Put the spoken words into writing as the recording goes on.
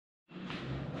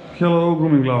Hello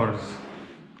grooming lovers,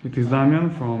 it is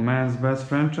Damjan from Man's Best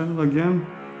Friend channel again,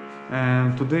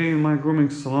 and today in my grooming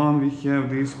salon we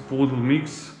have this Poodle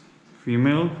mix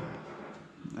female,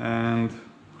 and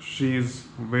she's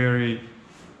very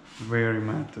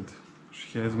matted.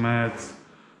 She has mats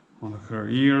on her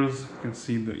ears. You can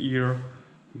see the ear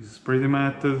is pretty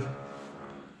matted.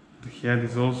 The head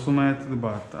is also matted,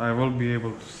 but I will be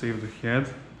able to save the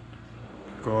head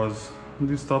because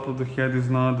this top of the head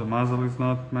is not, the muzzle is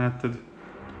not matted,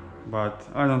 but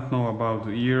I don't know about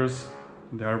the ears.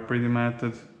 They are pretty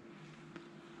matted,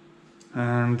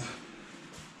 and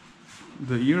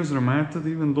the ears are matted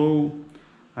even though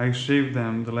I shaved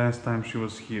them the last time she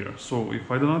was here. So if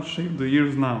I do not shave the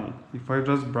ears now, if I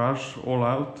just brush all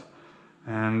out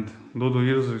and do the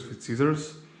ears with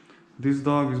scissors, this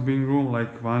dog is being groomed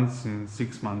like once in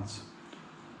 6 months.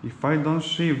 If I don't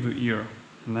shave the ear,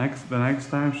 the next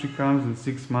time she comes in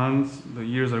 6 months, the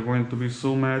ears are going to be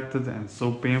so matted and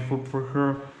so painful for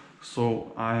her,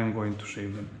 so I am going to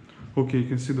shave them. Okay, you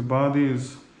can see the body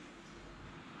is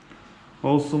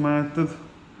also matted.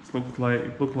 It looked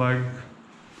like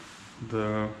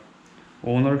the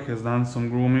owner has done some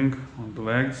grooming on the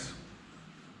legs.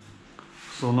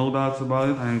 So no doubts about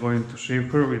it, I'm going to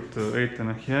shave her with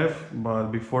 8.5. But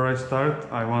before I start,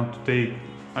 I want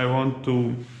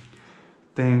to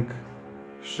thank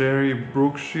Sherry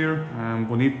Brookshire and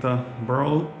Bonita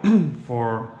Burl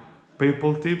for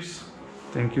PayPal tips.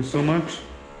 Thank you so much.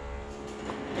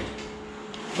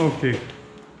 Okay,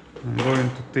 I'm going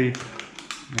to take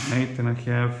an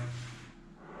 8.5.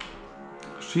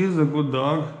 She is a good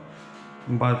dog,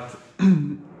 but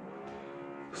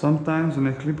sometimes when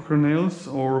I clip her nails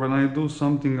or when I do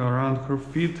something around her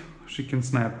feet, she can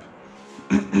snap.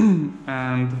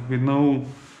 And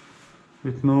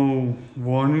with no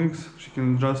warnings, she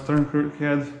can just turn her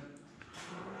head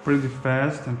pretty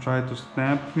fast and try to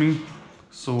snap me.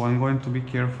 So I'm going to be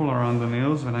careful around the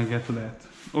nails when I get to that.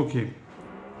 Okay.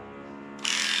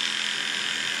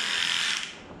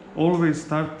 Always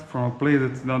start from a place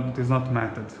that is not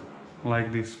matted,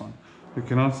 like this one. You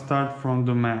cannot start from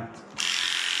the mat.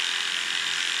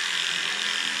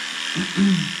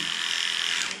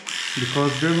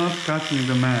 Because we're not cutting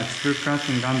the mats, we're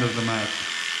cutting under the mat,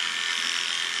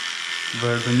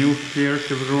 where the new hair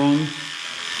has grown.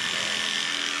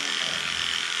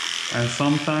 And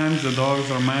sometimes the dogs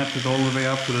are matted all the way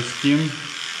up to the skin,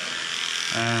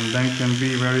 and then can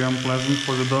be very unpleasant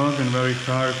for the dog and very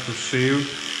hard to shave,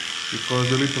 because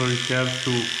you literally have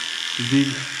to dig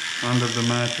under the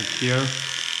matted hair,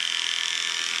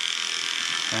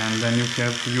 and then you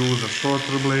have to use a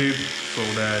shorter blade so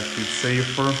that it's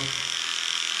safer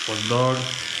for the dog.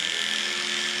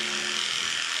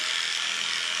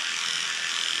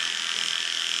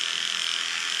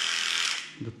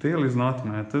 The tail is not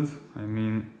matted, I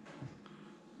mean,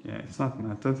 yeah, it's not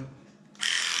matted.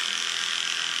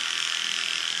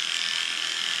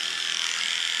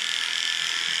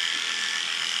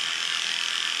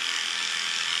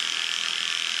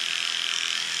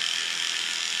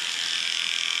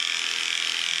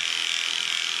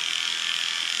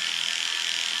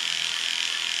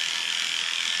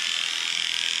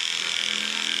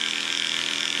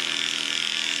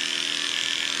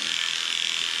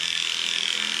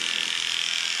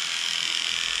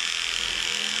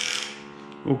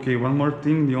 Okay, one more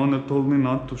thing, the owner told me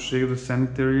not to shave the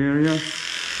sanitary area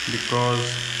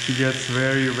because she gets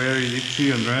very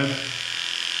itchy and red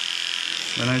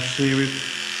when I shave it,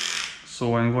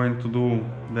 so I'm going to do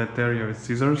that area with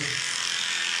scissors.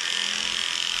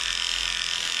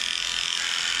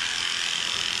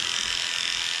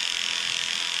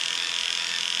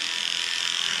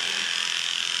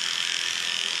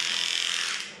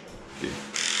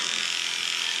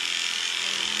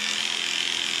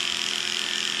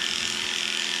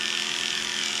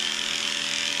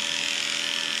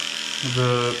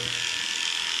 The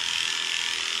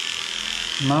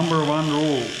number one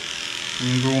rule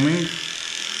in grooming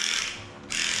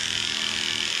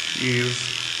is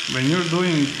when you're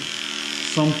doing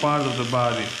some part of the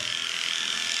body,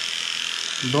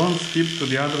 don't skip to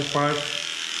the other part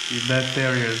if that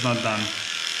area is not done,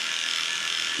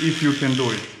 if you can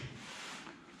do it,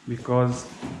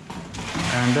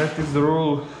 and that is the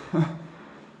rule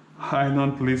I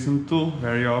don't listen to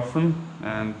very often,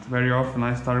 and very often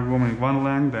I start grooming one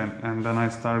leg and then I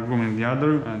start grooming the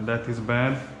other, and that is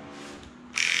bad,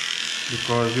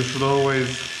 because you should always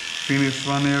finish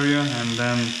one area and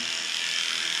then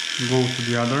go to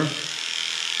the other.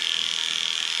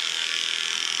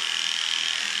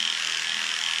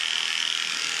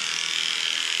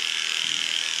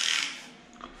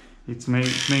 It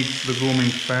makes the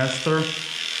grooming faster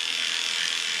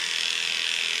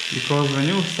Because when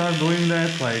you start doing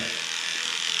that, like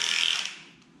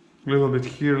a little bit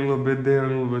here, a little bit there, a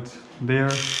little bit there,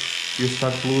 you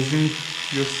start losing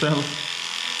yourself.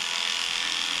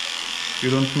 You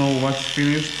don't know what's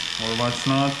finished or what's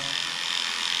not.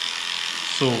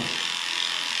 So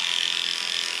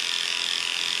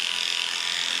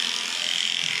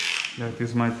that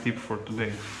is my tip for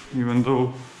today, even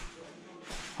though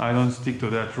I don't stick to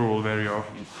that rule very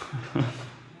often.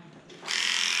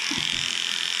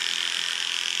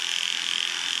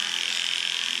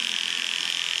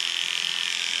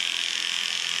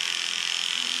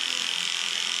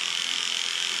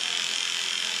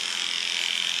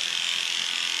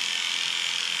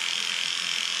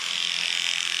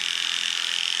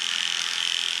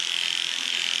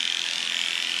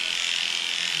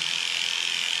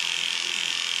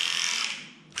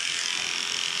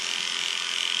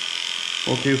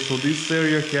 Okay, so this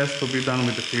area has to be done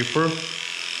with the clipper,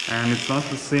 and it's not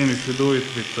the same if you do it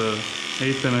with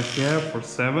 8.5 or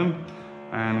 7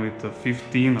 and with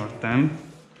 15 or 10,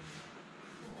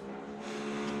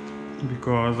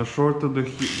 because the shorter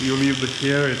you leave the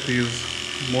hair, it is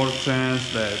more chance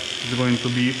that it's going to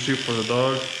be itchy for the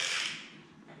dog.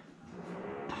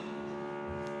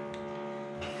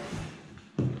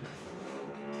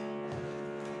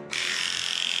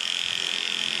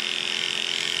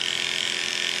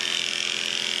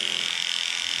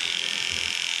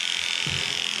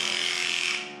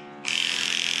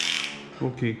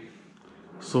 Okay,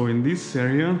 so in this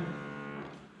area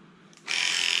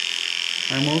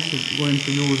I'm also going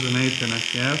to use an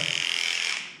 8.5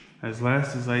 as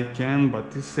last as I can, but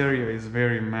this area is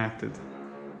very matted.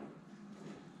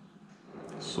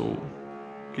 So,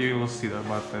 okay, we'll see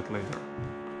about that later.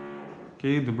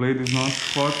 Okay, the blade is not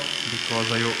hot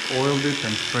because I oiled it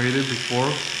and sprayed it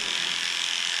before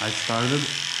I started.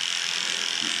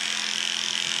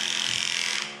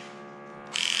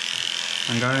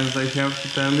 And guys, I have to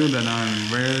tell you that I'm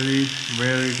very,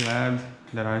 very glad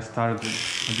that I started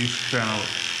this channel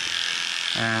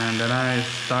and that I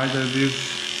started this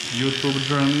YouTube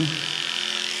journey.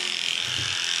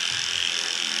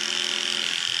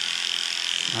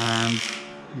 And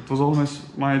it was always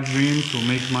my dream to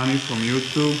make money from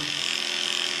YouTube,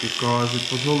 because it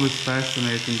was always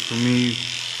fascinating to me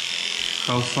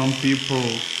how some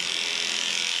people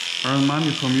earn money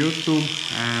from YouTube,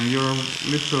 and you're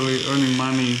literally earning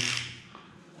money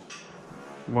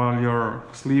while you're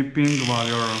sleeping, while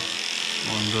you're on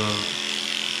the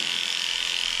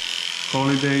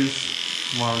holidays,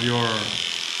 while you're,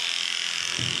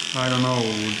 I don't know,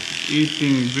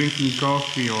 eating, drinking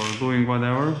coffee or doing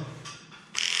whatever.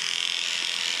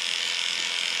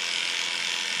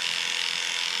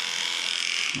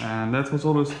 And that was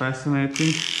always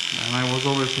fascinating, and I was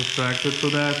always attracted to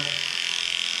that.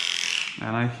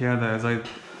 And I had, as I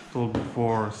told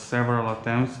before, several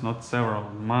attempts, not several,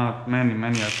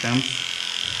 many attempts.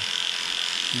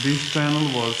 This channel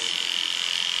was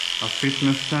a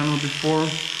fitness channel before.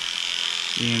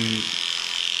 In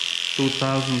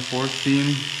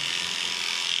 2014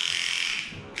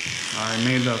 I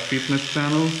made a fitness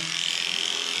channel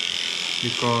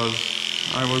because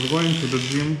I was going to the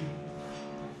gym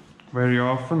very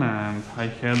often and I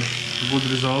had good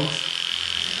results.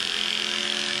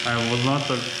 I was not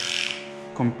a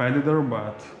competitor,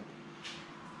 but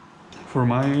for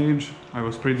my age I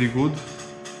was pretty good.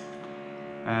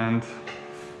 And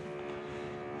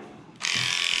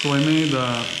so I made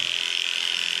a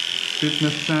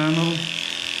fitness channel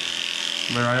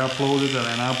where I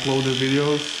uploaded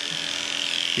videos.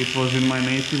 It was in my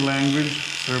native language,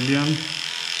 Serbian,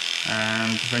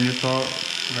 and when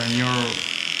your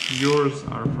viewers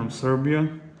are from Serbia,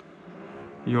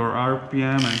 your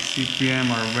RPM and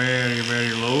CPM are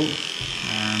very low,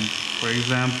 and for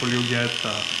example you get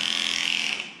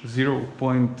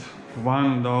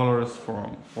 $0.1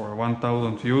 for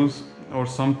 1,000 views, or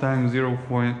sometimes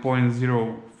 $0.05 or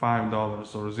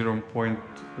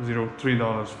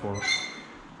 $0.03 for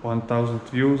 1,000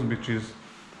 views, which is,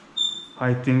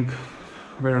 I think,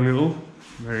 very little,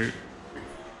 very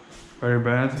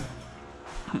bad.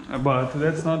 But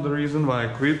that's not the reason why I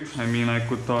quit. I mean, I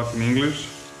could talk in English,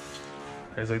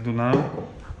 as I do now,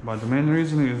 but the main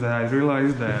reason is that I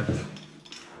realized that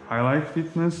I like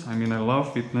fitness. I mean, I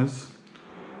love fitness,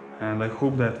 and I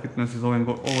hope that fitness is always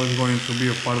going to be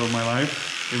a part of my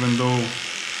life, even though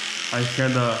I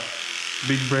had a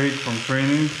big break from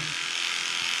training.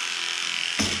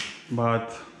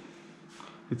 But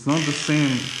it's not the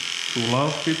same to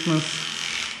love fitness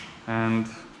and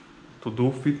to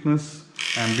do fitness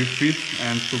and be fit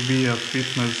and to be a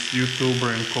fitness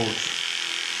YouTuber and coach.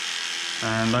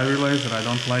 And I realized that I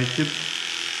don't like it.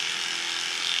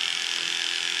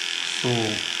 So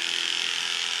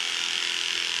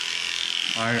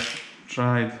I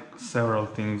tried several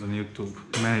things on YouTube,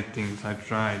 many things I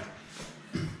tried.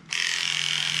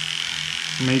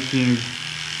 Making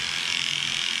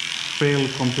fail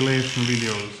compilation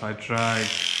videos, I tried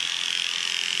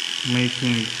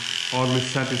making oddly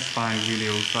satisfying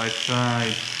videos, I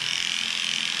tried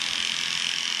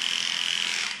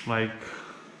like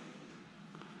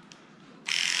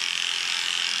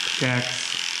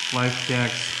hacks, life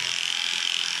hacks.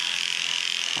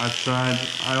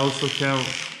 I also have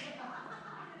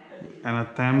an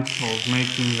attempt of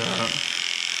making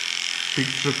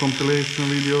picture compilation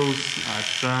videos. I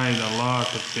tried a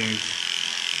lot of things.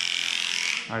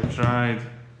 I tried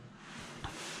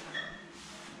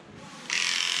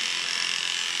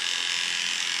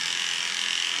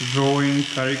drawing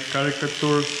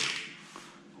caricatures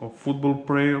of football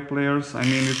players. I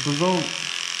mean, it was all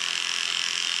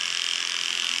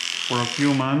for a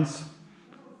few months,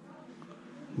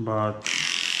 but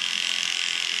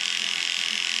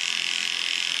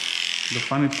the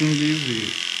funny thing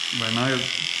is when I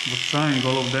was trying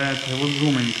all of that, I was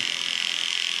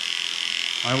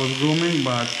grooming,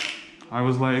 but I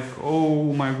was like,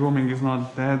 oh, my grooming is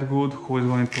not that good, who is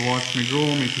going to watch me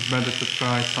groom, it is better to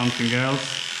try something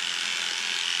else.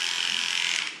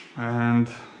 And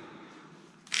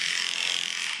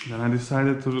then I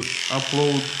decided to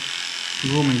upload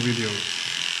grooming videos.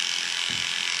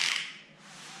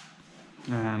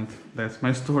 And that's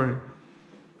my story.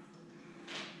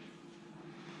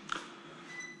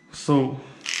 So,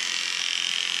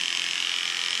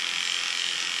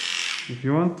 if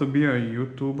you want to be a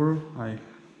YouTuber, I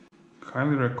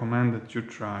highly recommend that you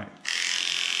try.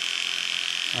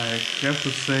 I have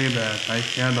to say that I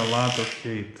had a lot of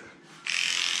hate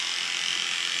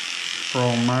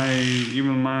from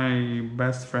even my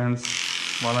best friends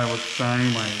while I was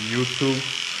trying my YouTube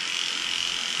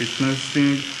fitness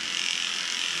thing.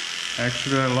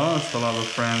 Actually, I lost a lot of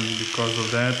friends because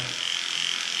of that.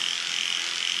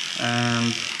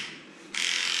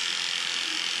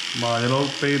 But it all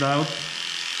paid out.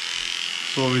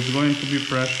 So it's going to be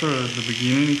pressure at the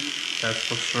beginning, that's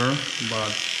for sure.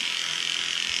 But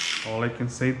all I can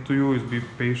say to you is be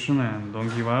patient and don't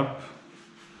give up.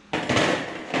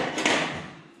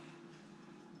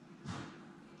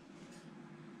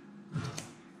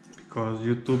 Because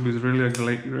YouTube is really a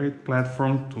great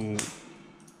platform to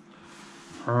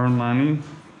earn money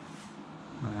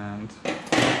and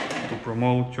to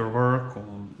promote your work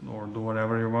or do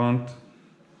whatever you want.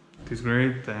 It is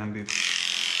great, and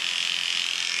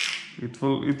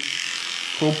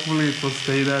hopefully it will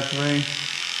stay that way.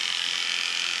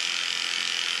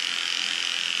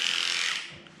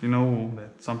 You know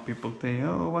that some people say,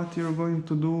 oh, what you're going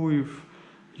to do if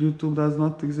YouTube does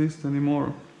not exist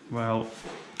anymore? Well,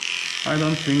 I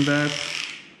don't think that.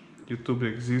 YouTube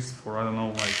exists for, I don't know,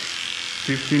 like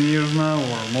 15 years now,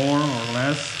 or more, or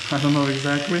less. I don't know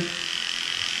exactly.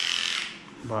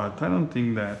 But I don't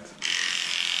think that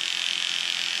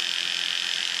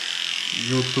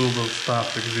YouTube will stop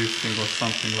existing or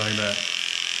something like that.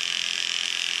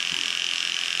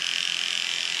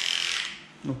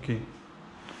 Okay.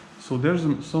 So there's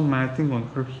some matting on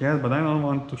her head, but I don't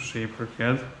want to shave her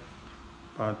head.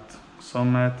 But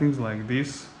some mattings like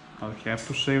this, I'll have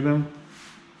to shave them.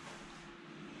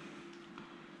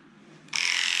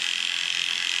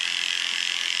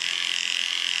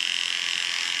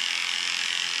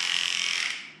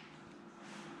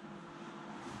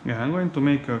 Yeah, I'm going to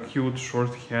make a cute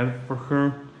short head for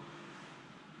her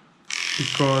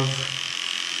because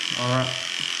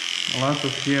a lot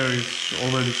of hair is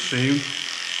already shaved.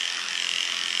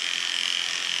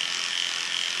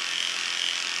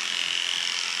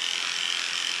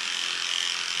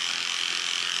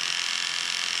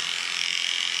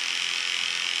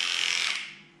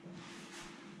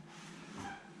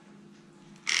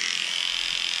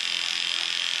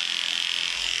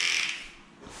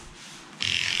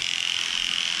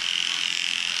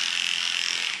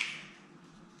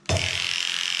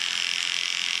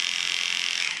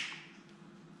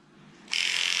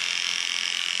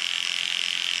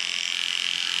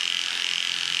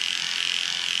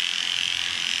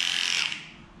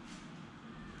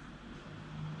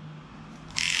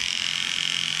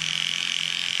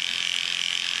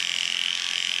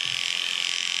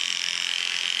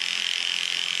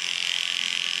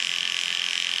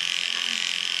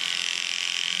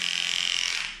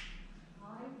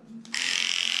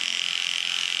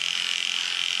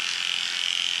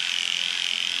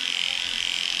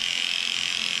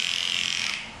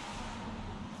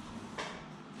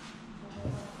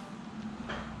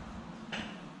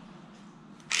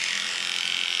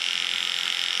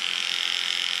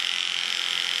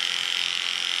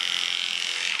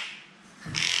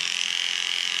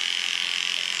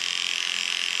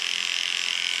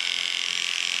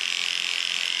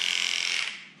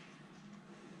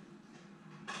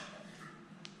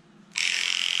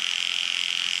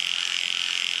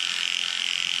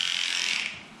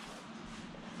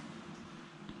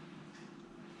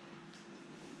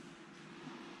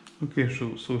 Okay,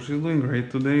 so she's doing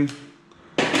great today.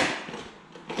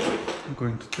 I'm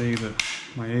going to take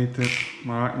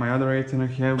my other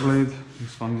 8.5 blade.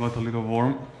 This one got a little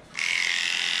warm.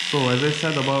 So as I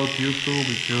said about YouTube,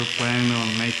 if you're planning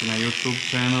on making a YouTube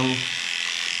channel,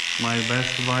 my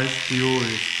best advice to you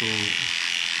is to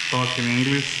talk in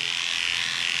English.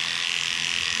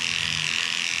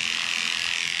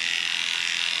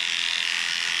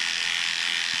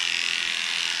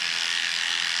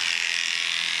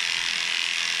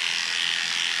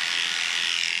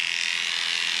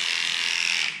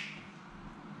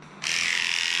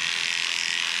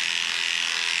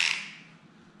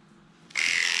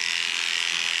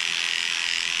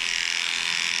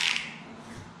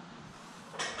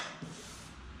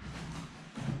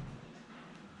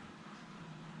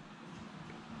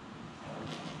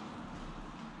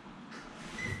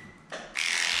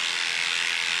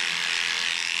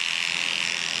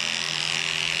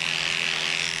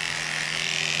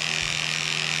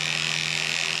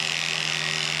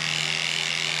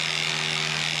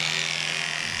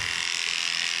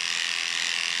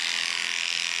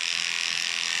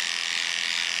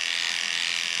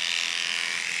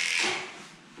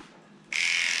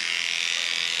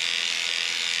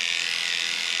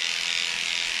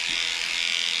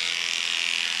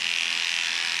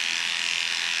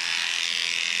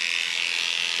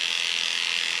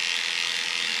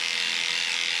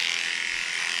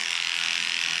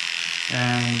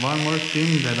 And one more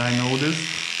thing that I noticed,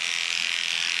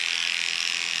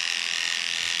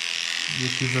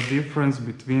 which is a difference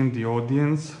between the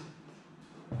audience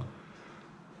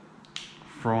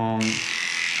from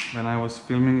when I was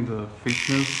filming the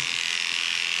fitness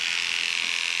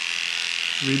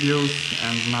videos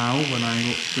and now when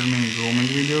I'm filming grooming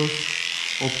videos.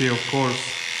 Okay, of course,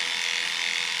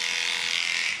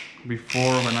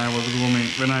 before when I was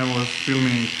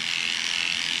filming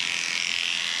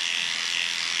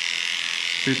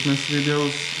fitness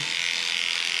videos,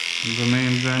 the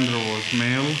main gender was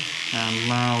male, and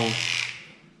now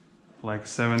like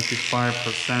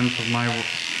 75% of my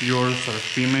viewers are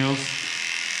females.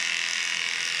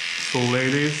 So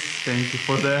ladies, thank you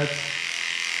for that.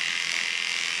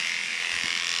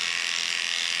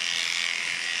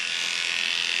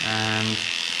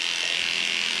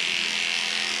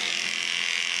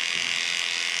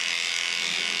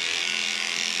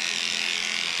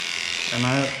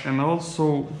 And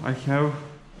also I have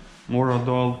more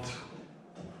adult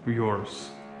viewers,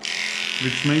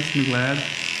 which makes me glad,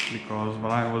 because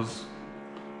when I was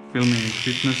filming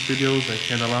fitness videos I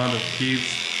had a lot of kids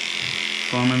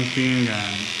commenting,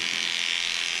 and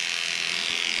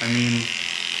I mean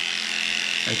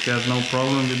I had no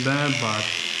problem with that, but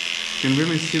you can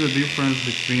really see the difference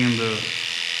between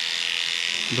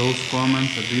those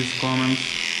comments and these comments,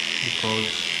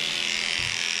 because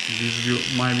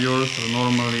my viewers are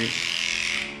normally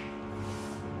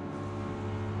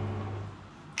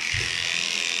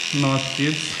not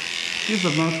kids. Kids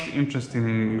are not interested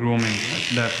in grooming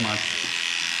that much.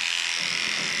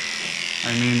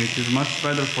 I mean, it is much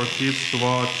better for kids to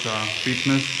watch a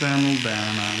fitness channel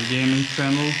than a gaming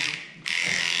channel.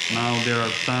 Now there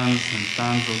are tons and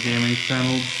tons of gaming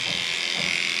channels.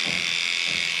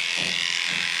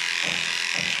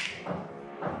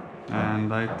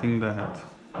 And I think that,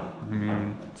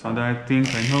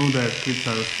 I know that kids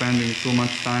are spending too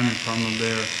much time in front of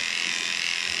their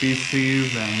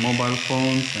PCs and mobile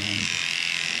phones, and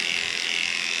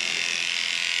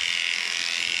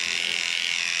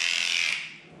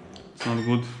it's not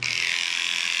good.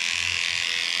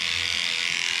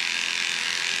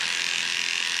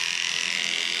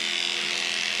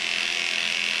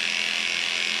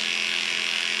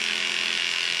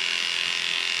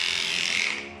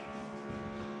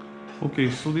 Okay,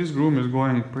 so this groom is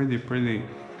going pretty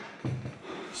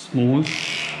smooth.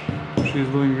 She's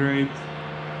doing great,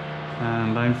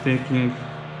 and I'm taking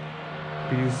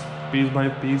piece by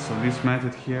piece of this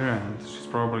method here, and she's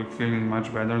probably feeling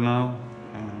much better now.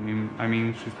 I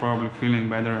mean, she's probably feeling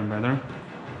better and better.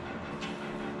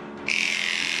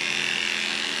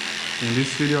 In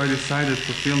this video I decided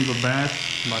to film the bath,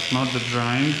 but not the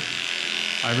drying.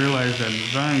 I realized that the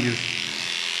drying is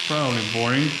probably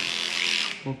boring.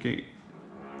 Okay,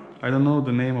 I don't know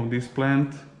the name of this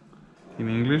plant in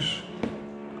English,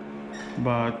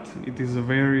 but it is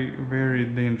very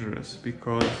dangerous,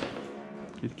 because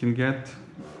it can get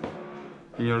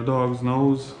in your dog's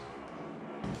nose,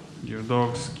 your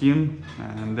dog's skin,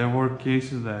 and there were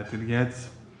cases that it gets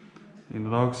in the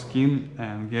dog's skin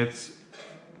and gets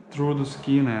through the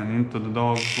skin and into the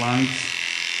dog's lungs,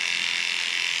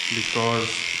 because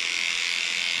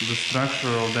the structure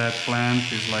of that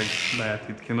plant is like that.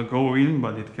 It can go in,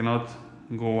 but it cannot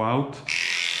go out.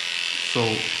 So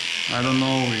I don't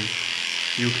know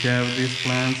if you have these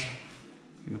plants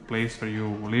in the place where you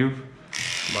live,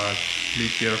 but be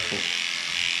careful.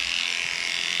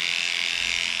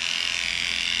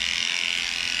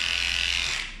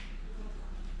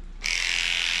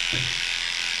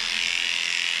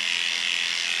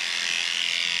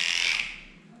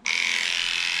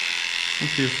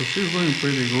 Okay, so she's going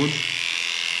pretty good.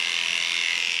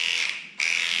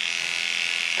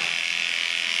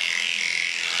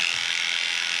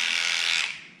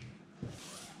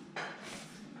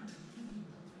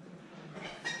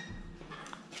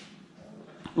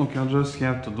 Okay, I'll just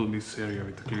have to do this area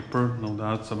with a clipper, no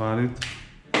doubts about it.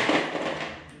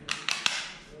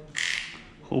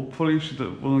 Hopefully she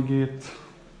won't get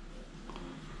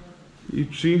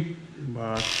itchy,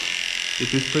 but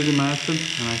it is pretty matted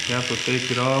and I have to take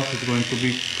it off. It's going to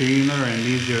be cleaner and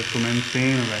easier to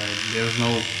maintain when there's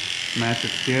no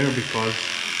matted hair, because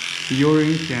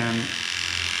urine can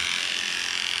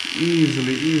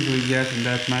easily get in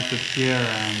that matted hair,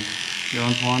 and you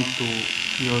don't want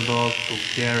your dog to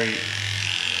carry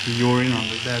urine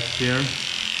under that hair.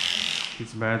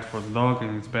 It's bad for the dog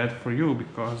and it's bad for you,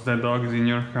 because that dog is in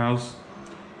your house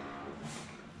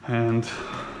and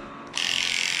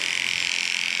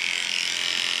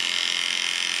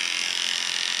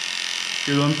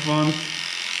you don't want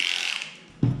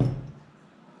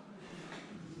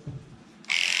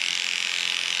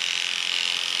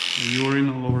urine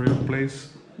all over your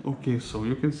place. Okay, so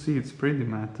you can see it's pretty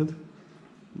matted,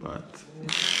 but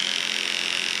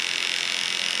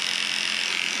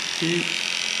see,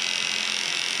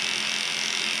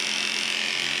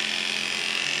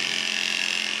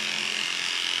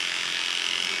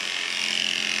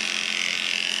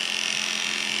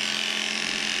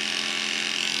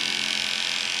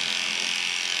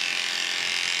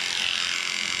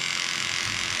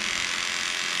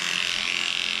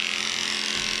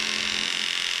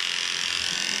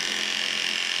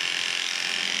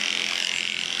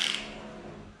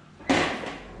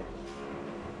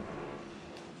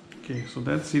 okay, so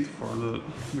that's it for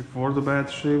before the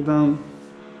bath shave down.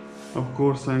 Of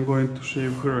course, I'm going to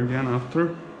shave her again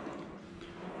after.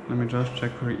 Let me just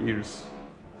check her ears.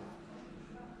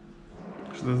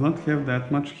 She does not have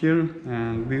that much hair,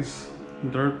 and this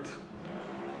dirt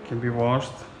can be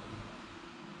washed.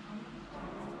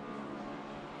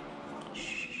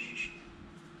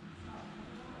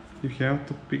 You have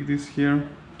to pick this hair,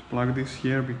 to plug this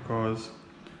hair, because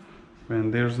when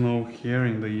there's no hair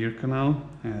in the ear canal,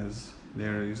 as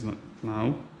there is not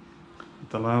now,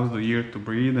 it allows the ear to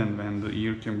breathe, and when the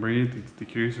ear can breathe, it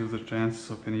decreases the chances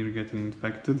of an ear getting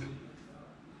infected.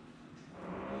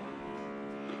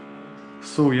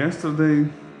 So yesterday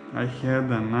I had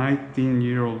a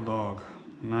 19-year-old dog.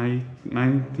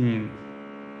 19.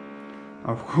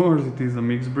 Of course it is a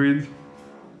mixed breed,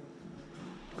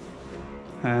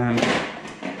 and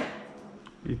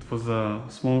it was a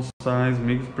small size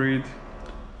mixed breed,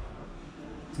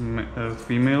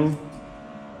 female.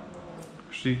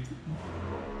 She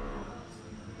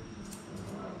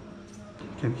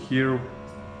can hear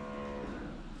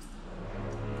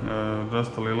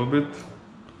just a little bit,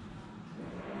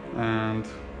 and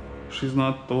she's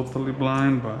not totally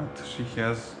blind, but she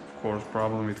has, of course,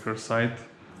 problem with her sight.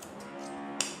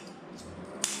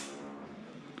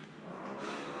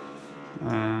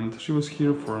 And she was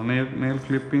here for a nail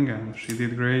clipping and she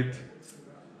did great.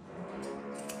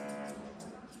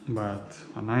 But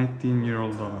a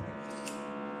 19-year-old dog.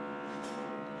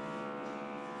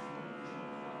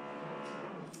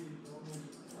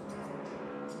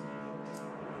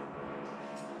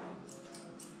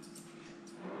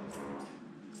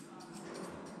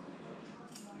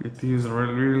 It is a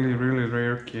really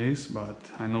rare case, but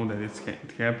I know that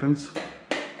it happens.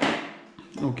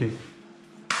 Okay.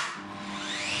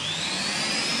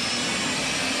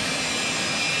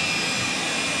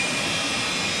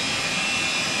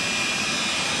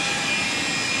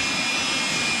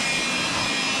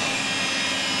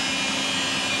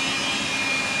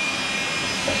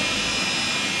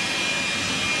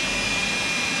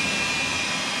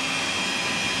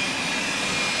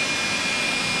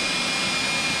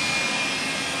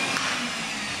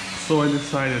 So I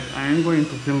decided I'm going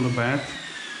to fill the bath,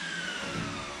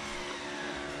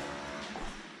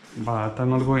 but I'm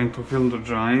not going to fill the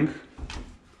drying.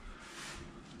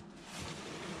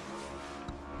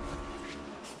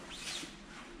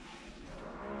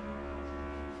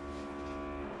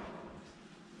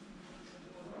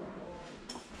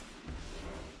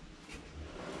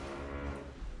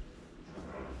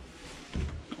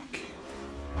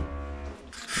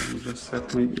 just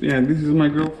set my... Yeah, this is my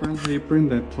girlfriend's apron,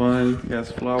 that's why it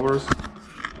has flowers.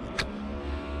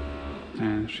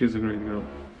 And she's a great girl.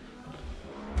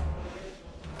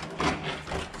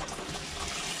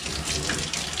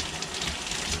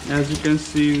 As you can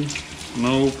see,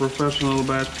 no professional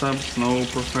bathtubs, no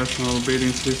professional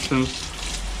bathing systems.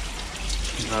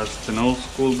 Just an old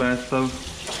school bathtub.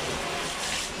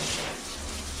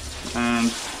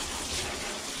 And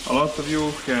a lot of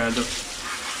you had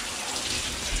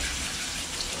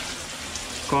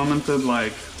commented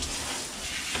like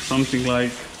something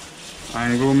like,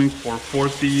 I'm grooming for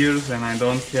 40 years and I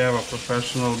don't have a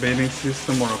professional bathing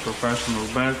system or a professional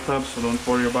bathtub, so don't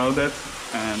worry about that.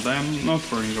 And I'm not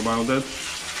worrying about that.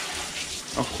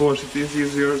 Of course, it is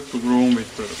easier to groom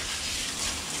with,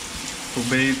 to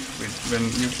bathe with when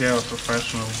you have a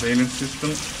professional bathing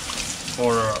system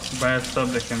or a bathtub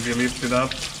that can be lifted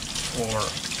up or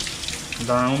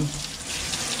down.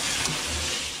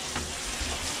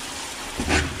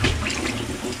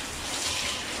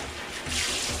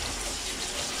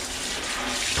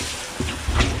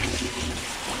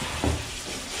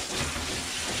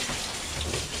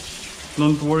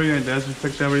 Don't worry, I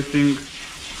disinfect everything.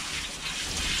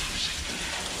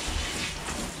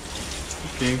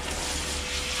 Okay.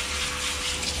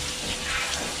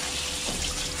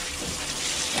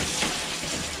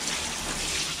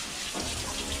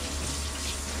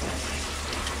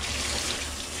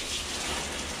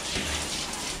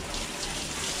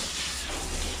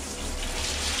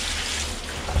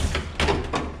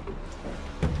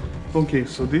 Okay,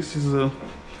 so this is a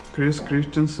Chris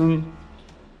Christensen.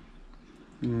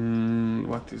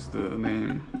 What is the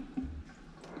name?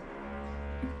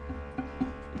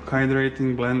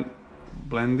 Hydrating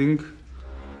blending,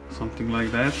 something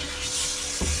like that.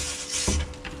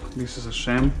 This is a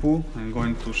shampoo. I'm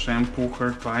going to shampoo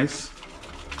her twice,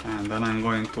 and then I'm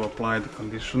going to apply the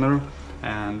conditioner.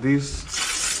 And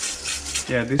this,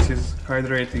 yeah, this is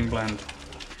hydrating blend.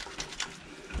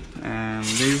 And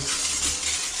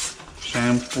this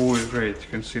shampoo is great. You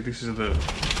can see this is the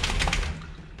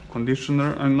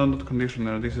conditioner, and not the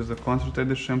conditioner, this is a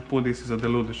concentrated shampoo, this is a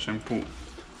diluted shampoo.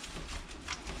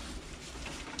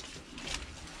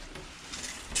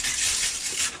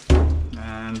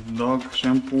 And dog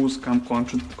shampoos come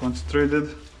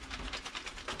concentrated.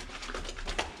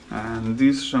 And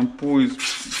this shampoo is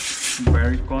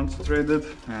very concentrated,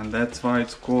 and that's why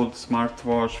it's called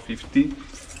Smartwash 50,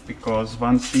 because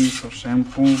one piece of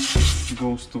shampoo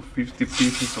goes to 50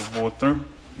 pieces of water,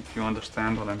 if you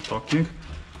understand what I'm talking.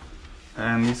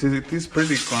 And it is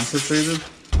pretty concentrated,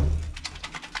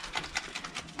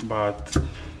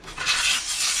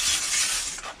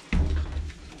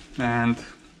 and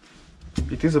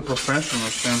it is a professional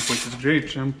shampoo. It is great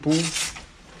shampoo,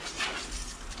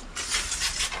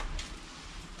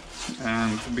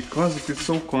 and because it is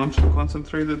so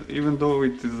concentrated, even though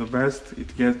it is the best,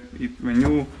 when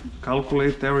you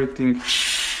calculate everything,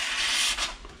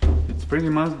 it's pretty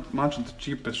much the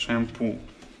cheapest shampoo,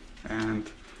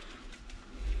 and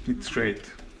it's great.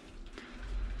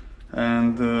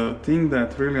 And the thing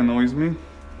that really annoys me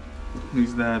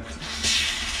is that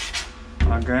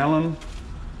a gallon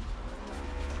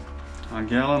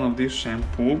of this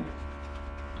shampoo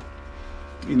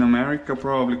in America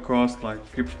probably costs like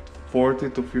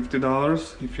 $40 to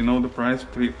 $50. If you know the price,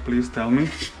 please tell me.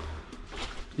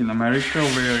 In America,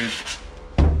 where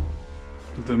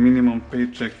the minimum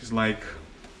paycheck is like,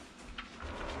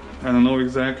 I don't know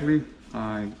exactly,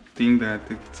 I think that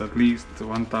it's at least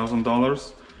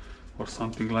 $1,000 or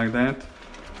something like that.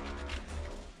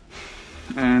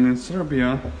 And in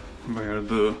Serbia, where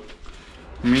the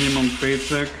minimum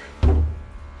paycheck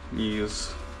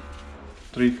is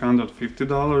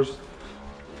 $350,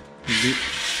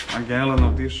 a gallon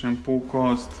of this shampoo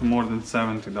costs more than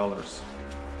 $70.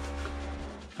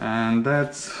 And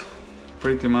that's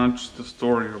pretty much the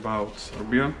story about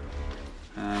Serbia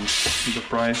and the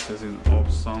prices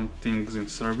of some things in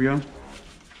Serbia.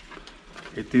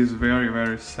 It is very,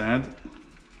 very sad.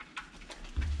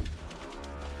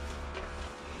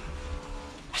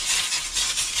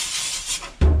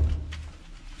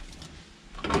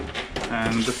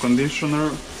 And the conditioner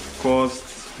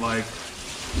costs like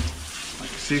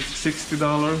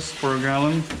 $60 per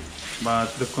gallon,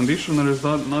 but the conditioner is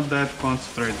not that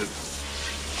concentrated.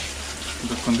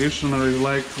 The conditioner is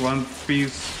like one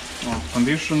piece of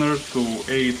conditioner to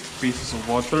 8 pieces of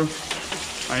water.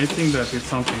 I think that it's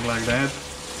something like that.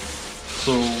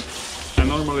 So I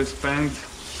normally spend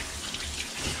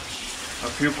a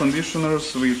few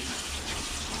conditioners with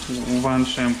one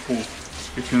shampoo,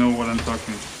 if you know what I'm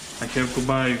talking. I have to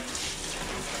buy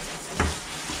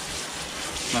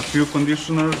a few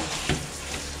conditioners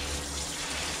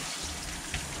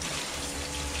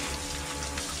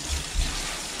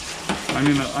I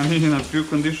mean, a few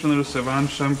conditioners and one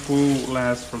shampoo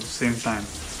last for the same time.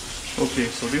 Okay,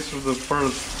 so this was the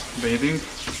first bathing,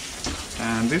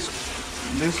 and this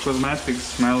cosmetics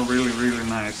smell really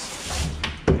nice.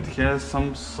 It has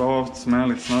some soft smell.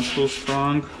 It's not too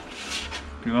strong.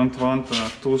 You don't want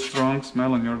a too strong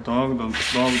smell on your dog. The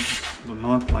dogs do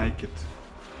not like it.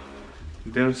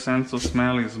 Their sense of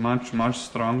smell is much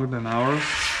stronger than ours.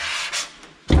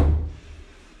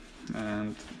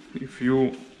 And if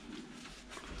you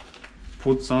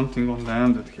put something on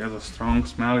them that has a strong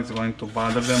smell, it's going to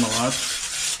bother them a lot.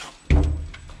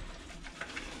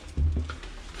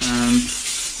 And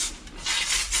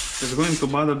it's going to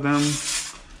bother them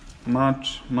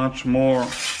much more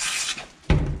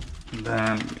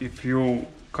than if you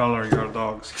color your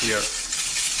dog's hair.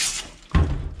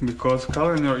 Because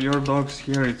coloring your dog's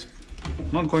hair, it's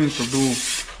not going to do,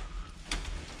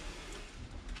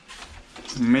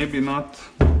 maybe not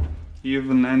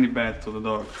even any bad to the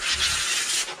dog.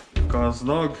 Because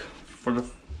dogs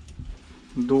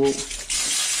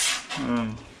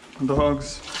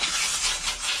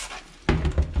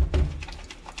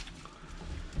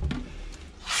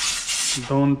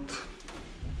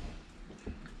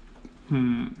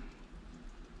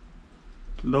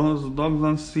those dogs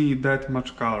don't see that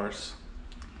much colors,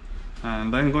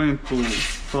 and I'm going to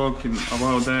talk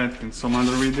about that in some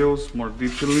other videos more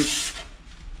deeply.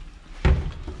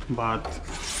 But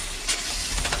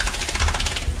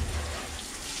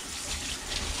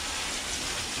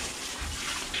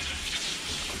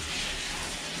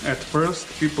at first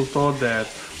people thought that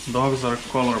dogs are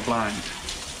colorblind,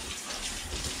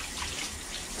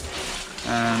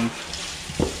 and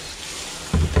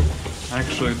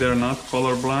actually they're not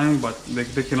colorblind, but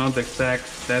they cannot detect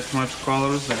that much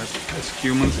colors as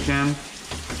humans can.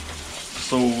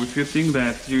 So if you think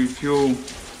that if you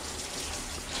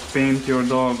paint your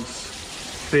dog's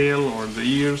tail or the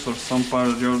ears or some part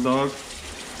of your dog,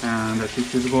 and that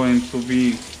it is going to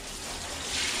be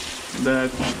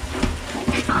that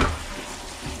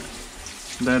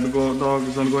dog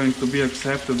is not going to be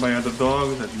accepted by other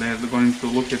dogs, that they're going to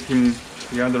look at him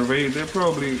the other way, they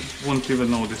probably won't even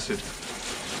notice it.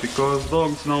 Because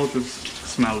dogs notice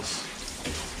smells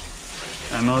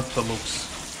and not the looks.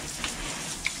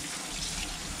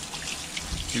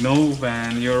 You know,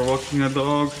 when you're walking a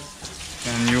dog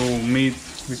and you meet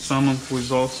with someone who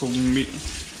is also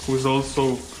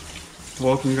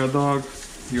walking a dog,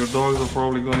 your dogs are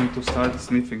probably going to start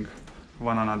sniffing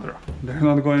one another. They're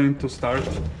not going to start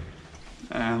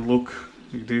and look,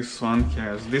 this one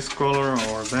has this color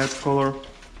or that color,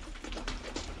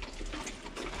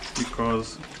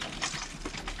 because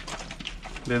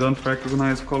they don't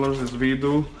recognize colors as we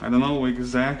do. I don't know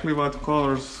exactly what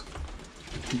colors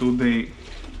do they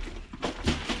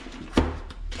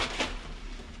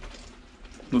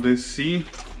see,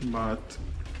 but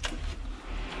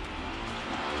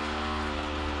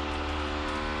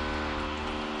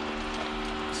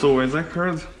so as I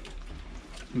heard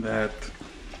that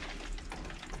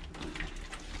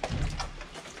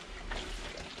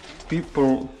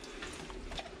people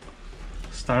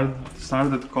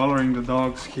started coloring the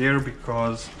dog's hair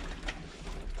because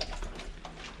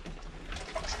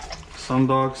some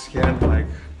dogs had like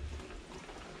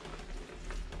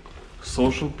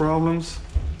social problems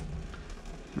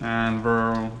and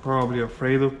were probably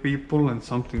afraid of people and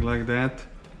something like that,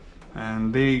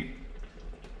 and they,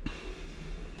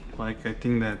 like, I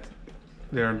think that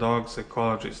their dog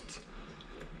psychologists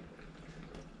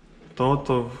thought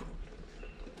of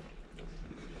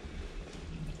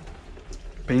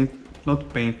not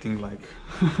painting, like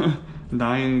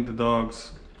dyeing the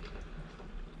dogs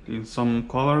in some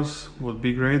colors would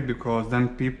be great, because then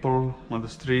people on the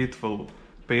street will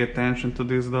pay attention to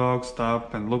this dog,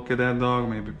 stop and look at that dog,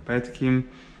 maybe pet him,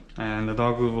 and the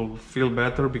dog will feel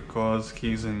better because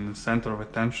he's in the center of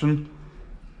attention.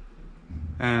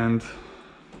 And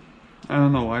I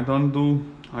don't know, I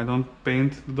don't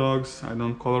paint the dogs, I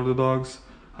don't color the dogs.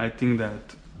 I think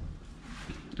that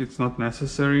it's not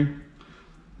necessary,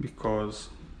 because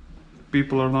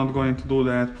people are not going to do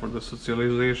that for the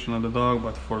socialization of the dog,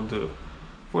 but for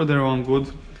their own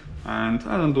good. And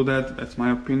I don't do that, that's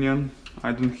my opinion.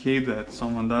 I don't hate that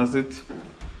someone does it.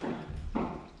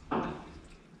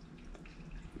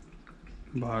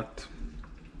 But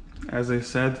as I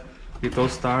said, it all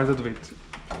started with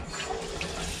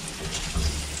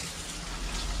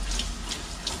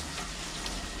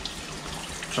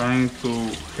trying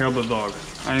to help the dog.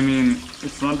 I mean,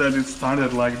 it's not that it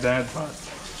started like that, but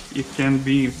it can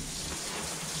be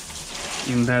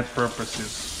in that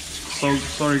purposes. So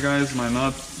sorry guys,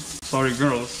 sorry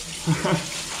girls,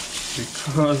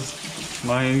 because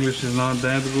my English is not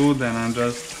that good and I'm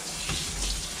just,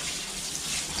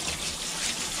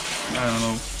 I don't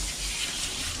know.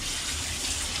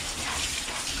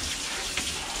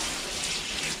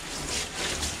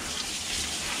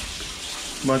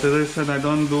 But as I said, I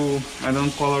don't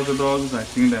color the dogs. I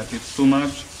think that it's too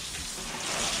much.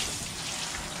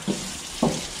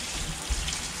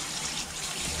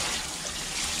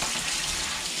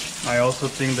 I also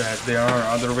think that there are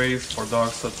other ways for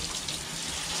dogs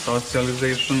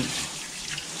socialization.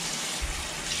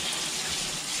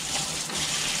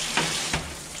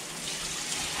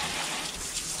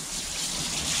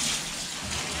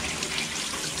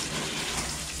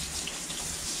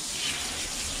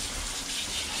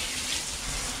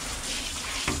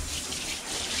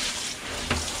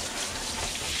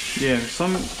 Yeah,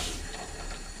 some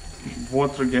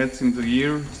water gets in the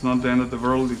ear. It's not the end of the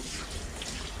world.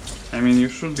 I mean, you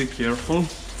should be careful.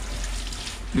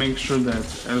 Make sure that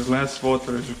as less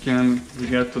water as you can you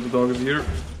get to the dog's ear.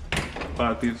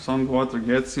 But if some water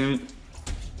gets in,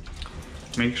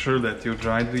 make sure that you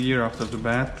dry the ear after the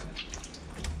bath.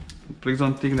 Please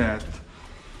don't think that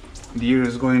the ear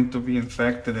is going to be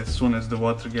infected as soon as the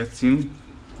water gets in.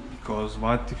 Because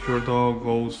what if your dog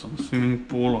goes on a swimming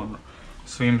pool or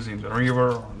swims in the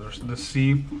river or the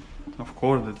sea? Of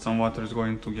course that some water is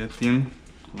going to get in.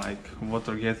 Like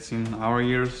water gets in our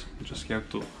ears, you just have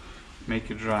to make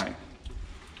it dry.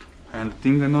 And the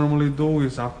thing I normally do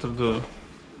is after the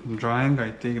drying,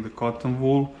 I take the cotton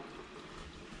wool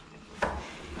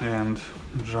and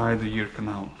dry the ear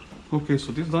canal. Okay,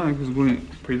 so this dog is going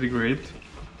pretty great.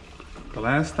 The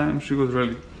last time she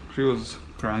was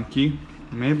cranky,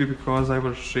 maybe because I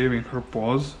was shaving her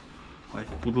paws like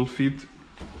poodle feet,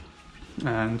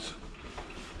 and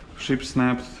she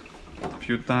snapped a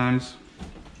few times.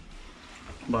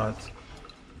 But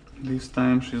this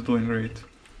time she's doing great.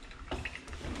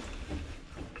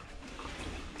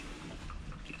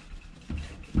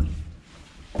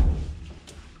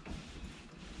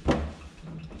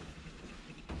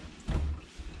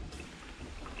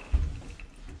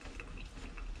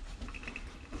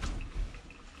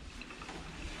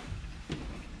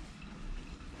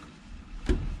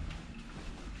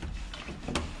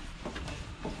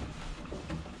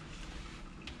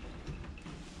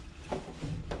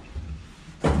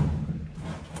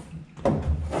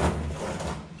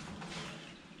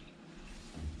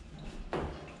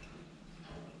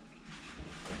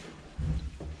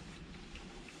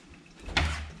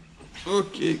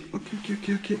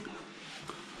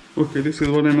 Okay, this is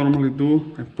what I normally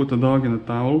do. I put the dog in a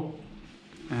towel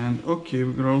and okay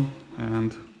girl,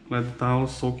 and let the towel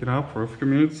soak it up for a few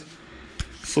minutes.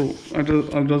 So I'll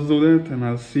just do that and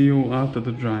I'll see you after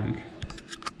the drying.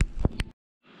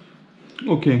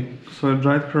 Okay, so I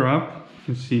dried her up.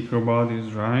 You see her body is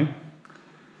dry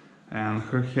and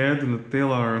her head and the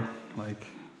tail are like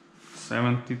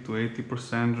 70 to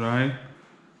 80% dry,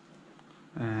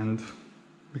 and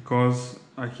because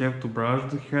I have to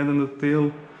brush the head and the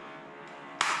tail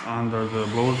under the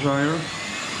blow dryer.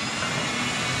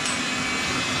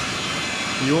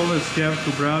 You always have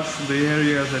to brush the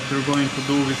areas that you're going to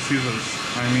do with scissors.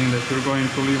 I mean that you're going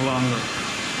to leave longer.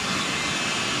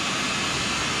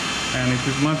 And it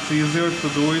is much easier to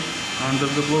do it under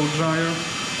the blow dryer.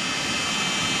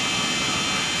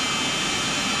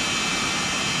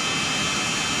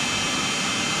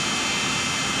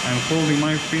 I'm holding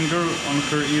my finger on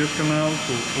her ear canal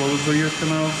to close the ear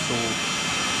canal so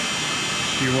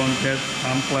she won't get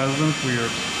unpleasant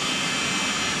weird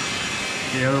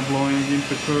air blowing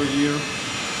into her ear.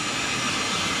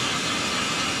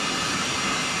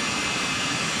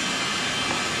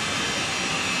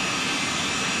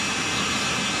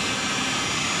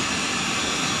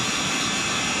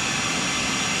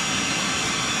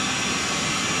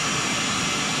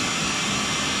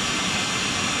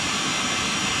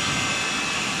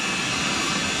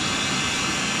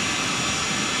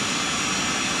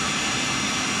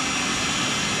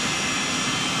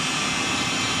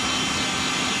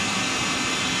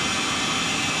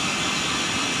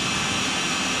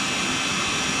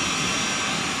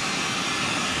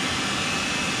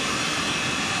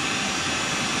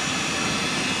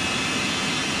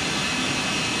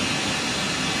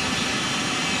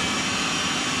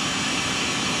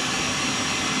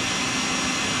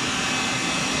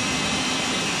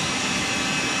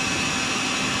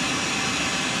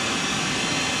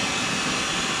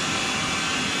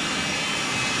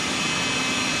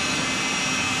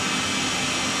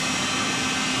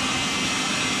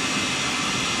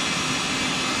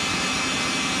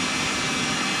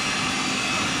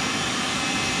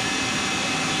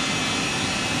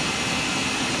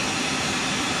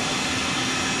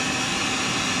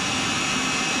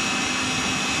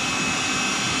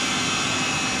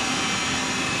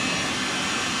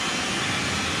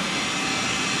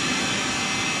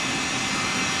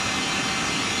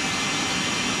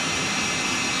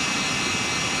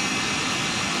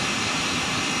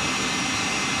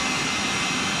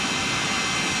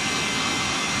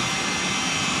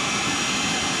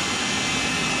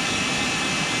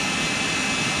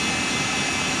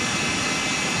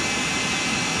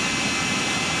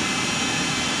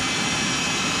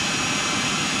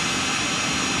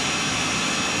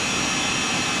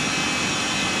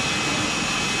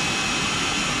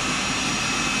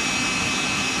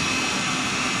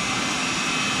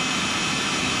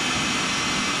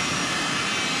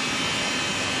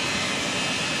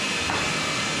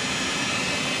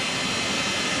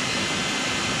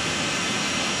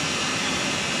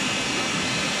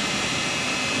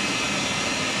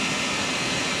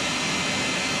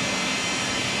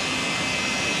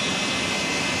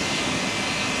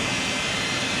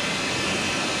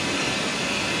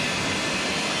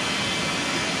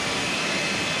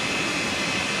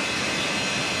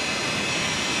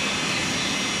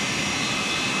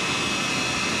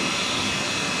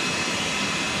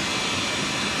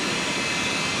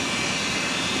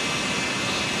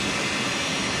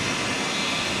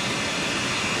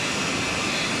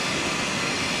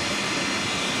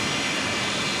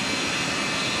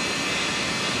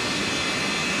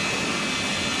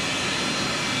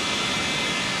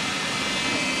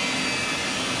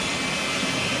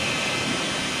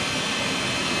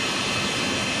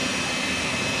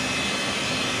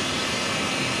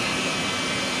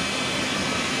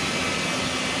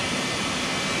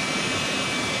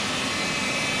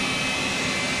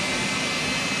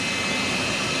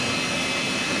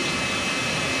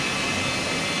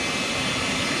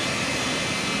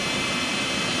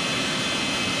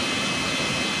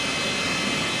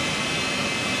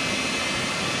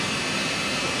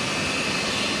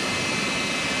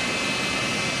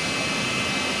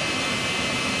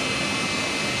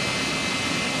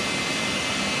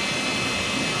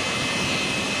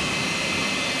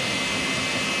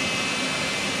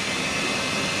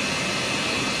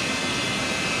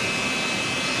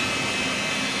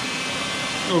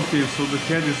 Okay, so the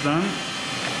head is done,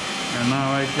 and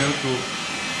now I have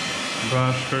to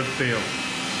brush her tail.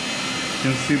 You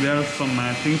can see there's some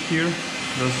matting here,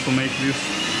 just to make this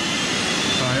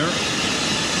higher.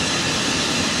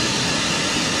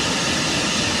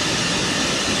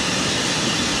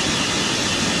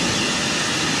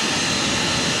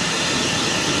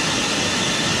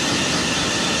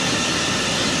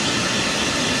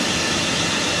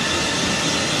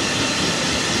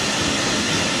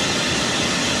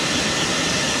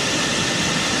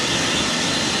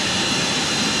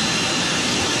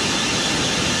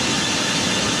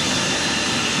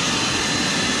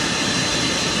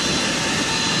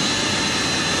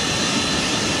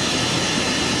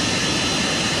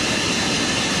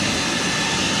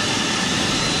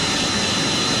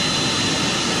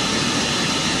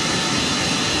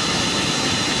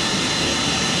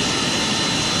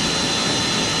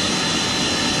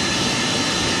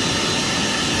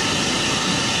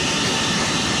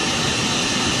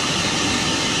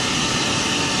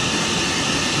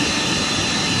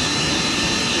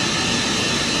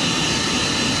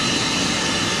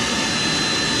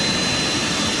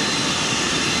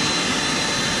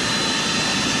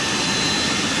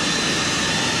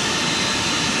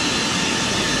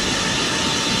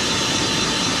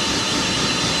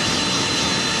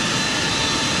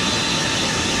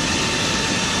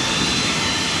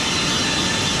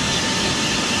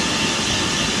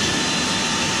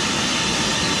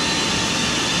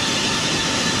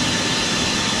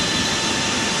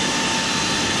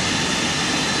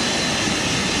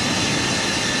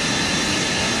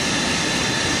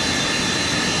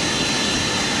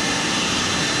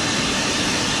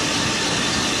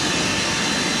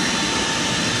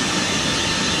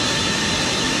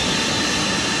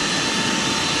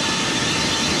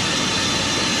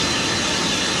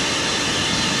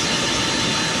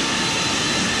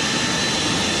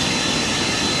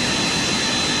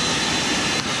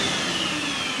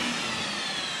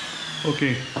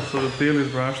 Okay, so the tail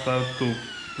is brushed out too.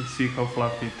 You see how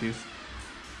fluffy it is.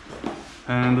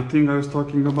 And the thing I was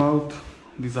talking about,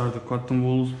 these are the cotton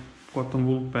wool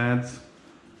pads,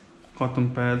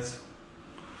 cotton pads,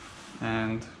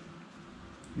 and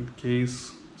in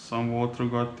case some water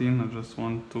got in, I just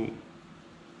want to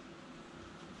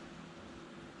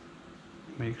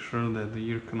make sure that the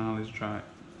ear canal is dry.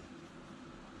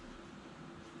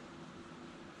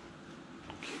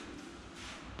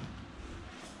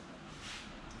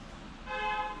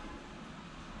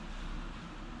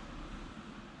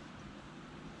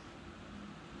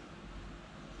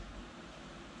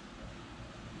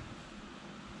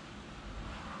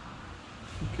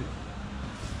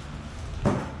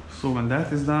 So when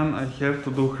that is done, I have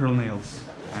to do her nails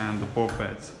and the paw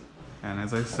pads. And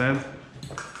as I said,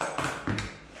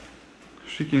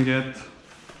 she can get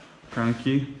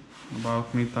cranky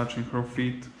about me touching her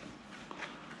feet.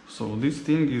 So this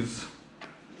thing is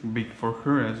big for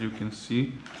her, as you can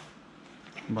see,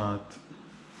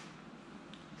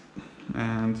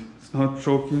 and it's not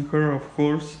choking her, of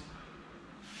course.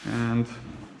 And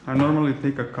I normally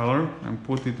take a color and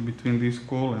put it between this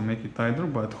coal and make it tighter,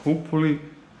 but hopefully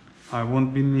I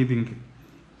won't be needing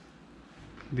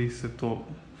this at all.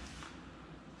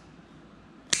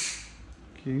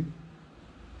 Okay.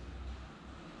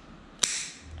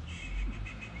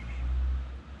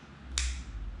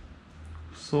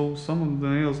 So some of the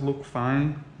nails look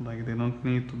fine, like they don't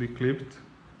need to be clipped,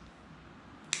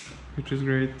 which is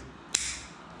great.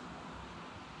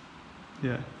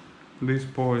 Yeah, this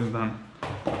paw is done.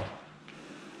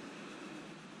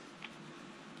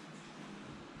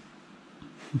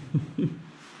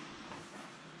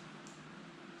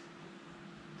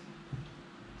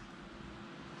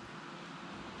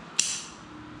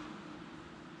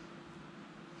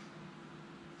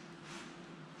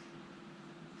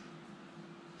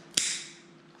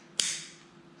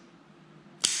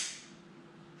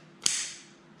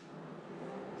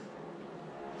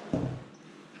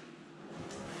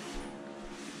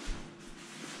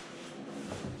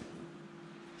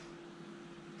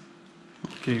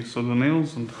 Okay, so the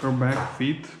nails on her back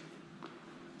feet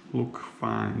look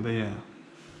fine. They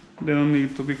don't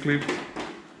need to be clipped.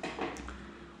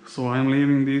 So I'm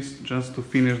leaving this just to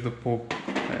finish the paw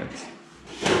pads.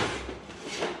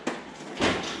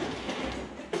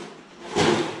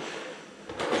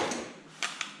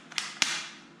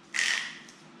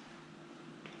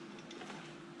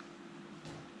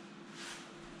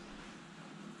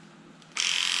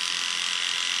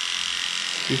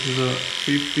 This is a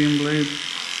 15 blade.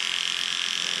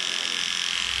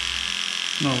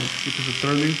 No, it is a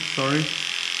 30, sorry.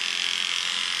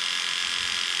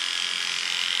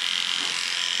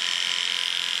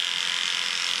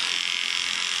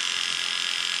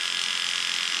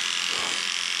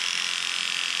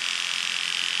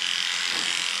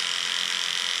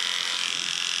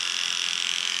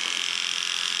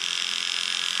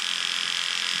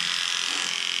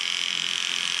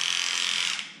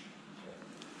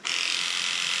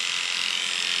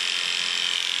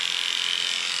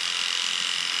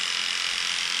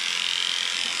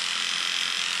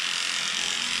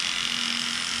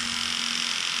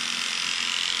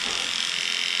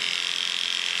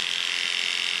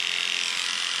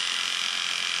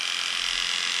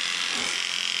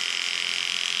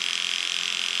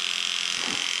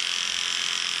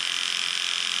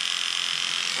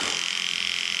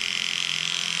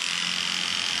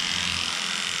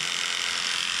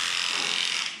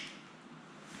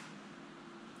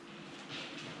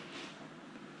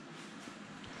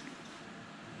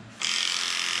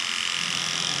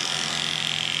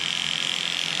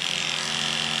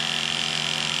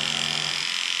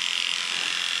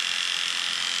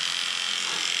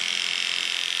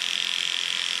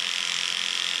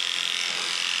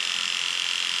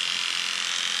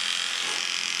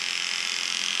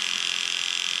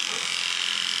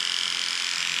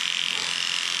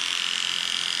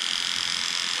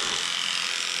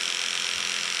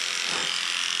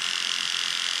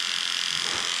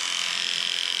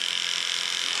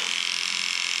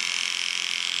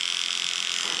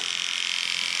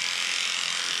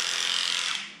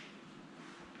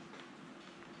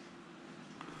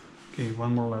 Okay,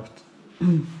 one more left.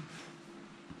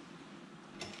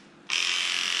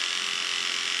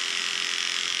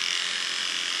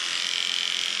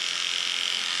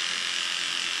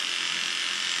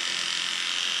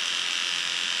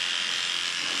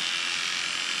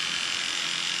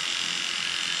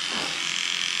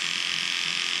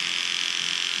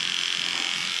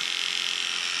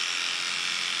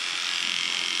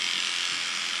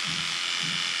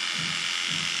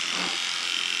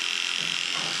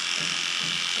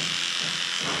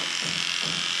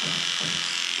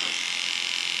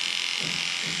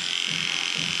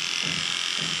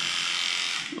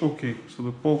 Okay, so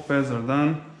the paw pads are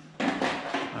done.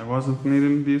 I wasn't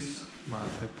needing this, but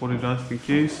I put it just in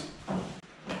case.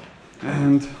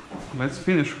 And let's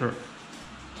finish her.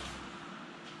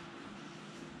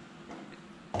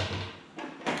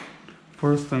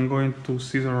 First I'm going to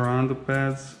scissor around the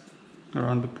pads,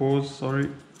 around the paws, sorry.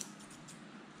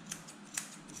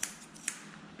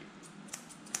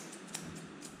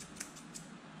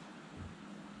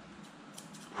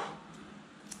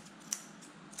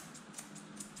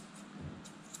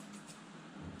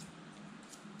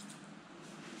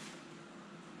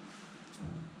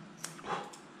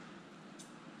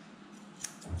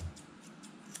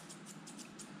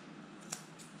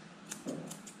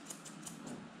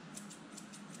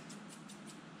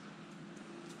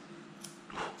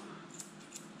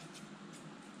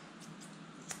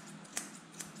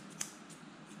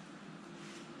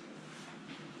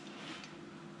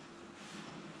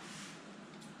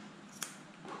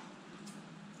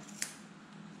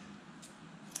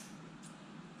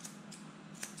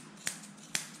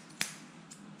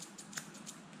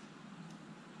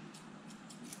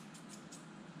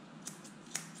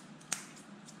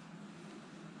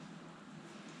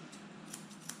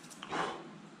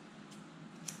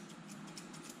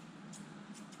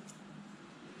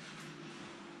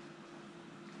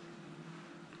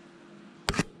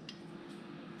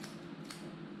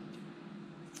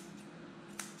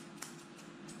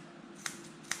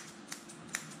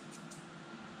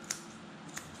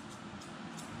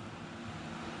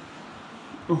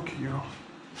 Okay, girl.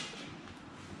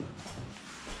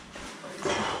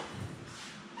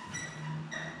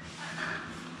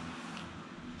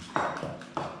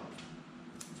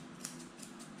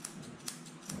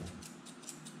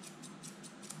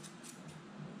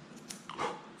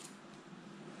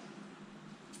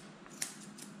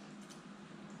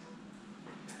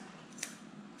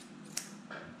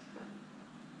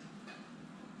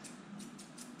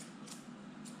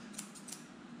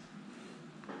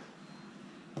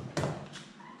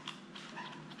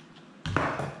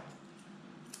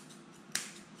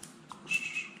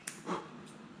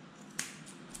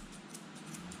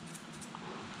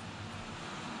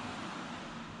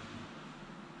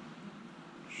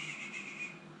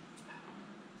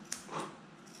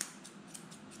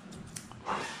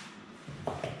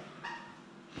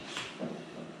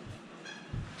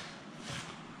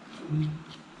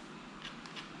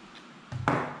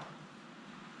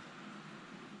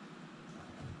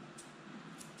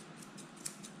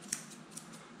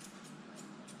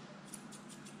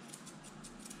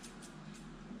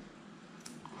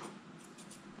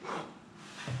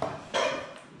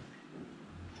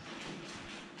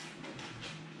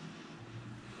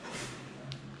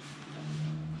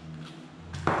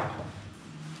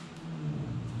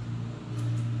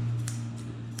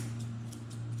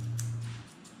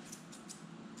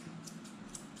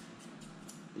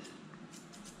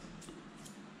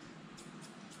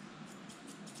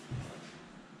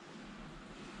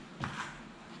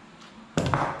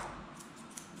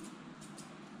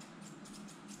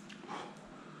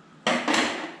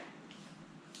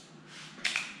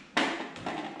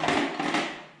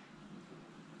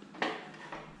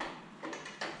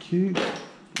 Okay,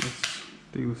 let's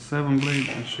take the 7 blade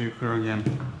and shave her again.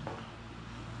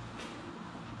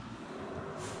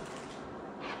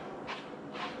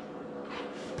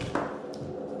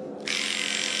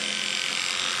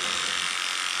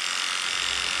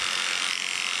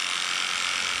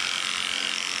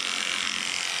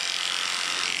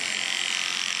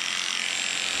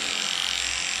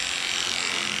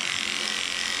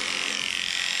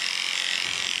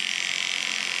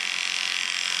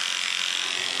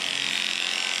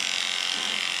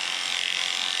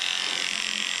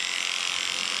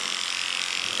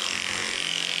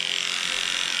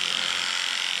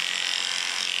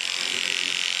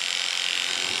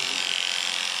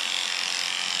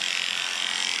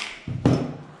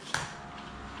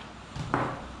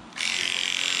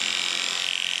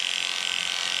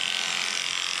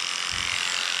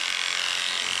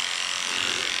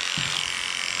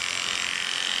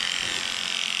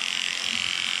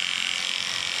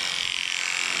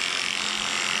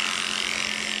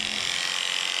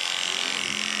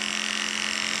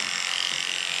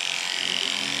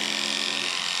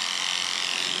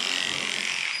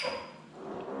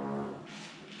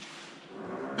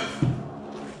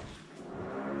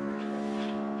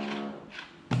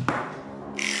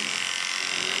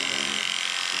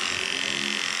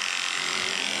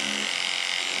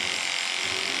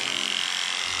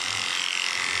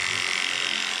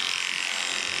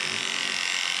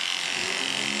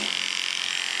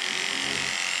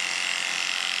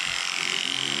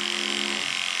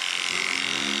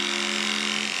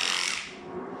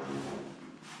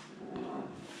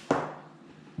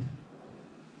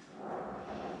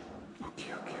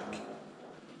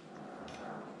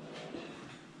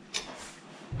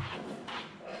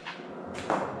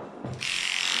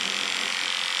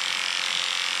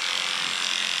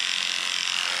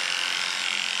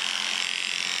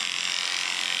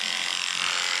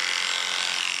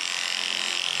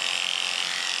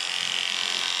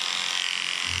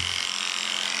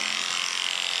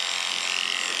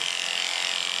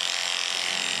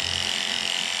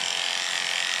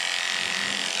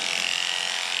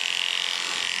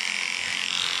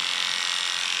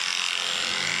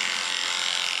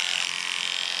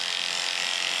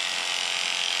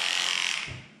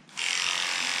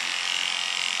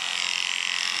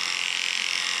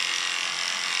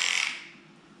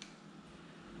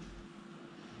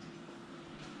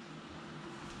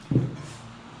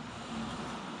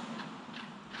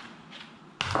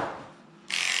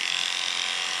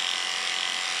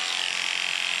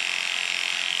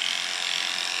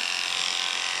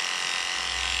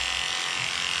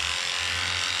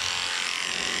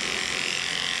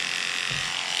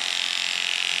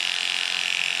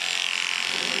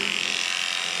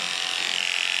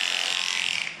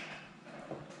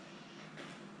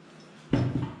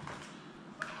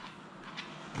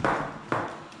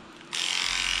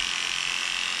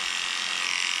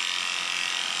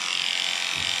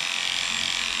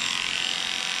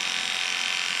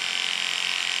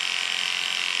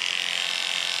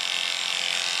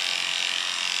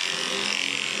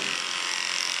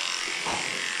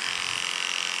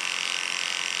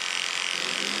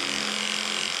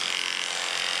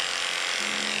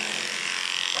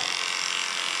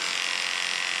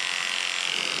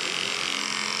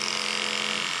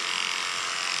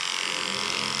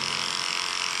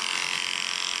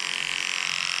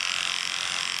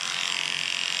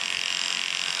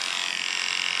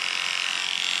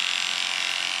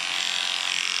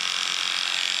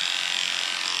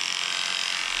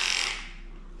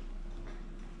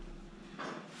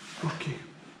 Okay.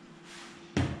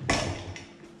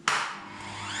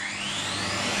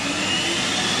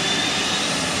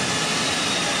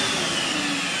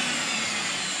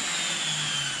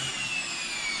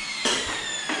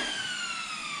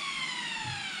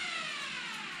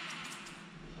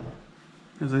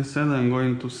 As I said, I'm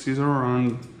going to scissor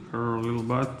around her little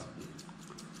butt.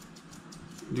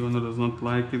 The owner does not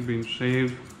like it being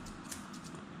shaved.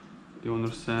 The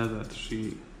owner said that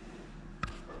she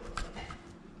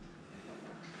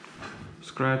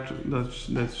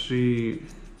she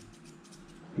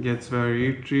gets very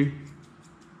itchy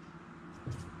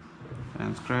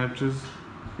and scratches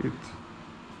it.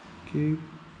 Okay.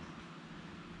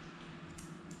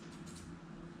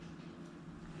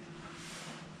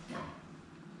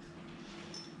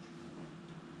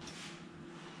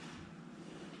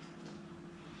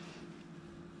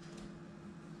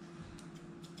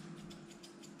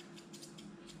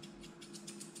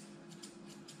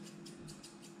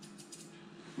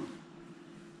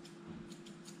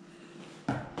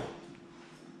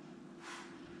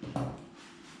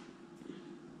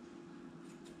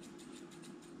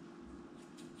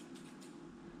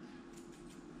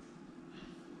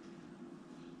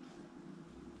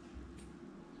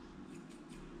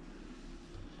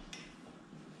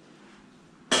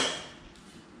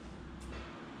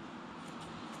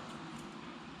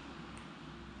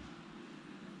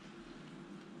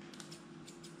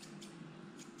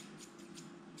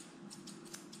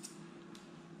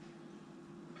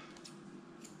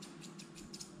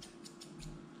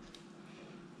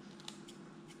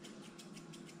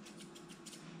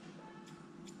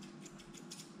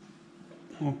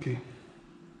 Okay,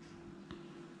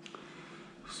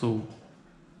 so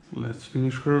let's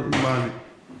finish her body.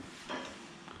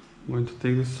 I'm going to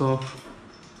take this off.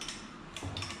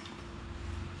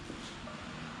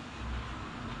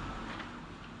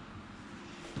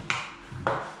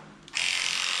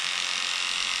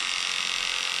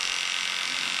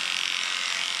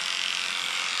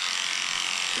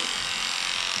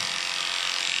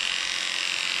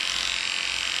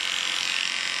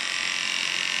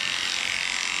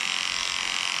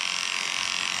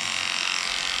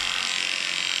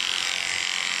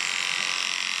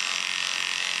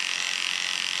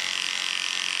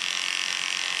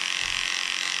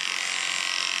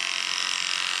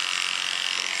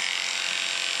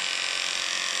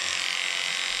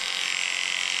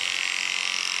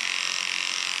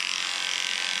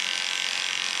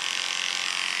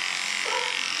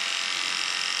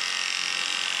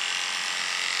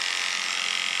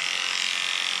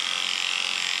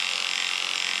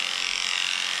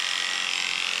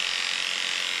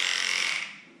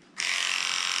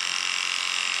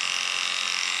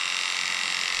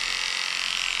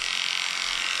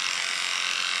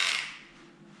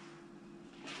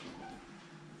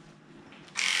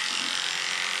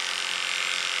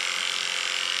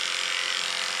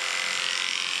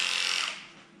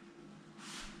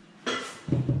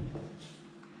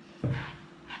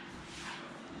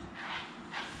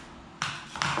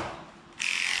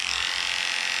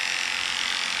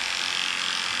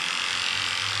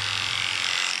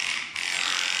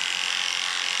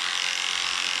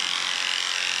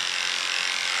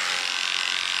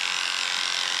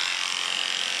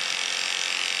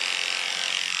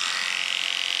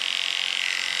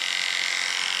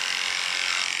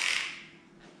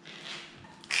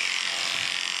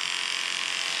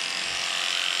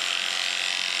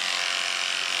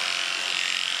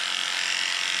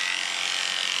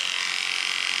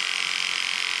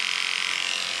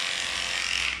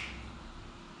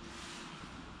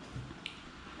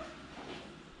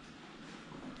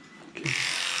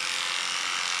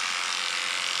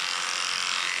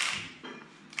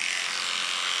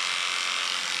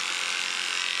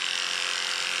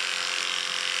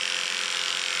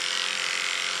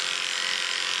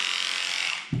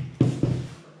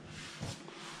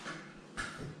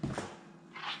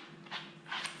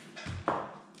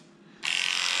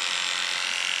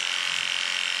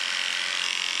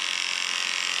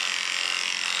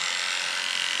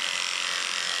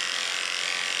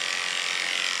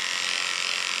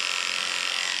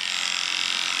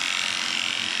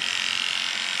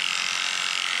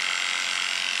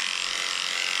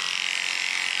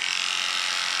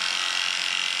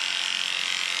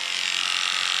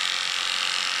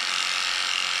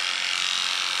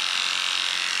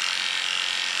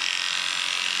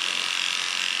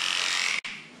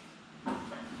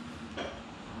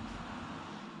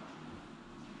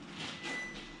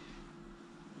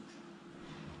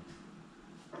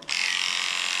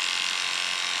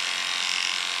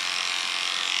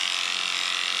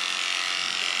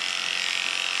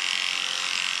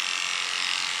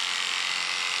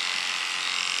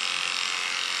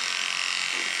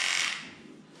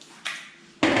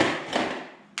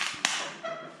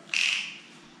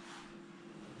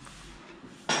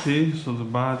 Okay, so the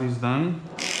body is done.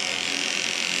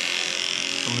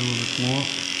 A little bit more.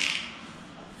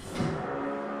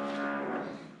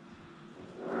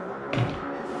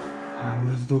 And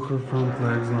let's do her front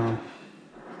legs now.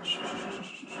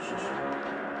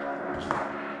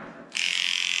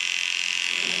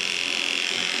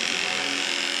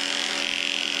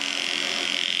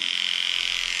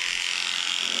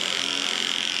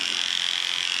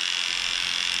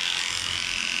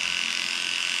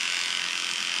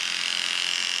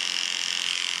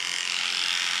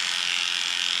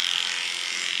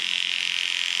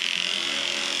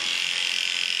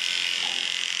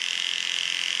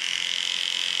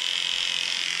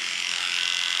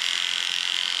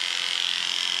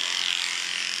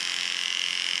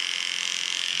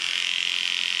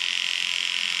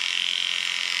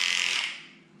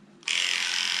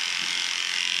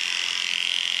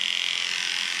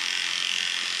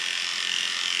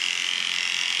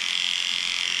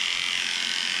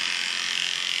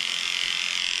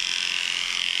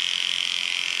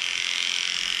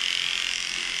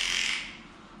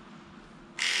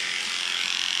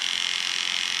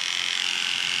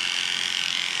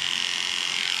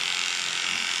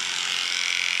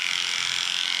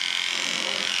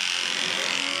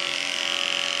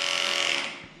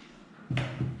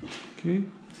 Okay.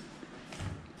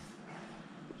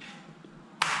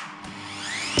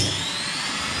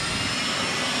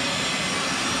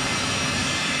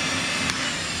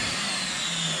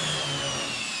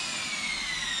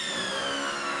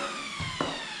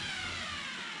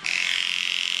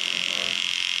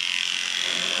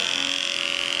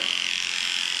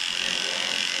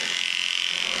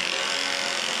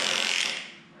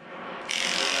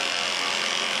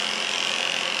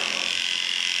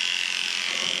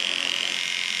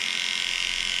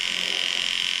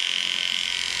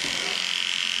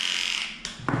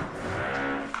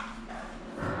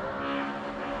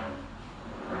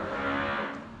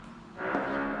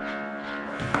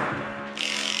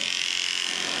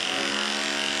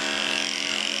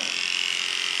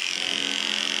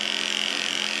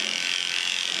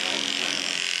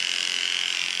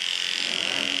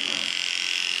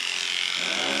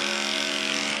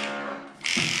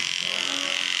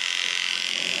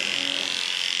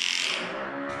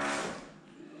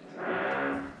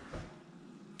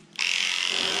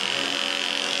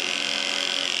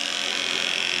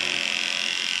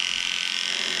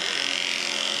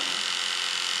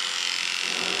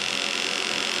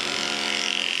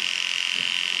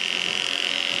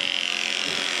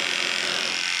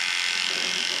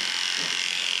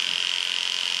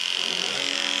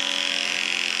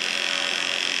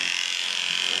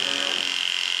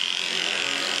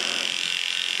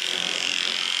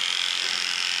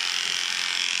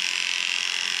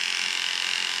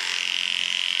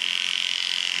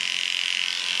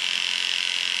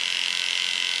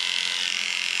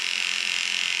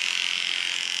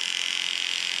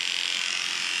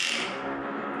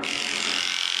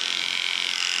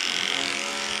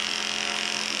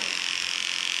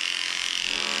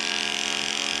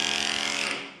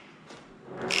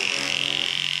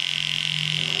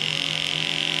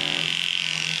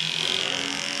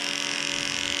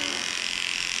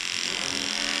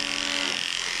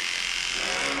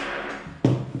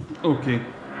 Okay,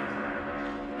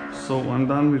 so I'm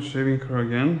done with shaving her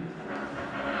again.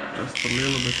 Just a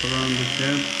little bit around the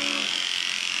head.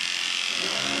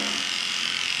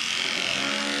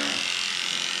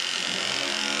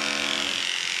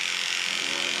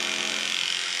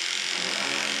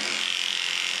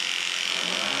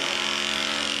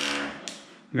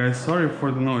 Guys, sorry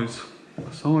for the noise.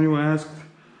 Some of you asked,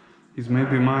 is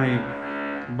maybe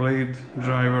my blade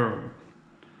driver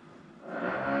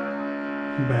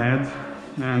bad?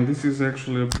 And this is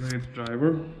actually a blade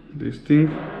driver, this thing,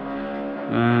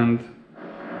 and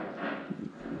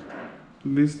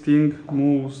this thing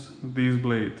moves this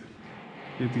blade.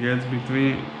 It gets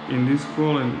between in this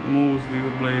hole and moves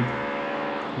this blade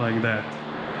like that,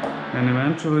 and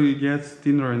eventually it gets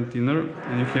thinner and thinner,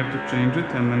 and you have to change it.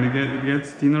 And when it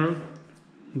gets thinner,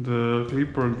 the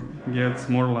clipper gets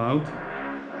more loud.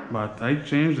 But I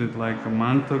changed it like a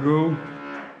month ago.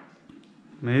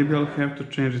 Maybe I'll have to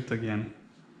change it again.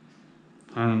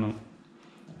 I don't know.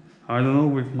 I don't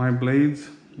know if my blades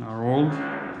are old.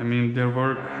 I mean, they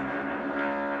work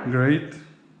great,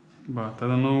 but I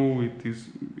don't know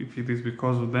if it is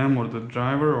because of them or the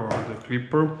driver or the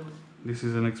clipper. This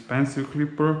is an expensive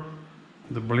clipper.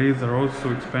 The blades are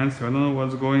also expensive. I don't know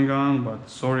what's going on, but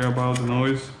sorry about the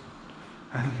noise.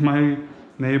 And my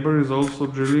neighbor is also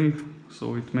drilling,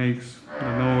 so it makes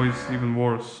the noise even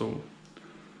worse, so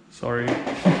sorry.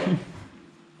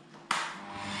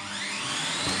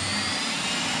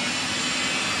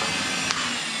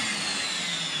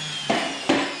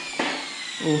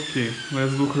 Okay,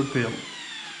 let's do her tail.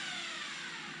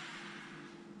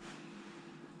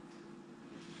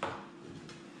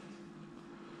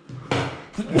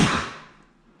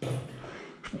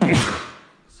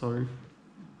 Sorry.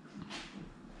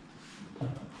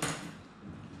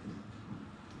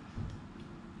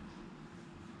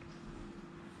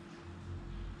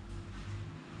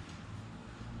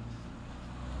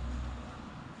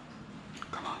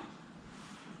 Come on.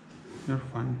 You're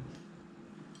fine.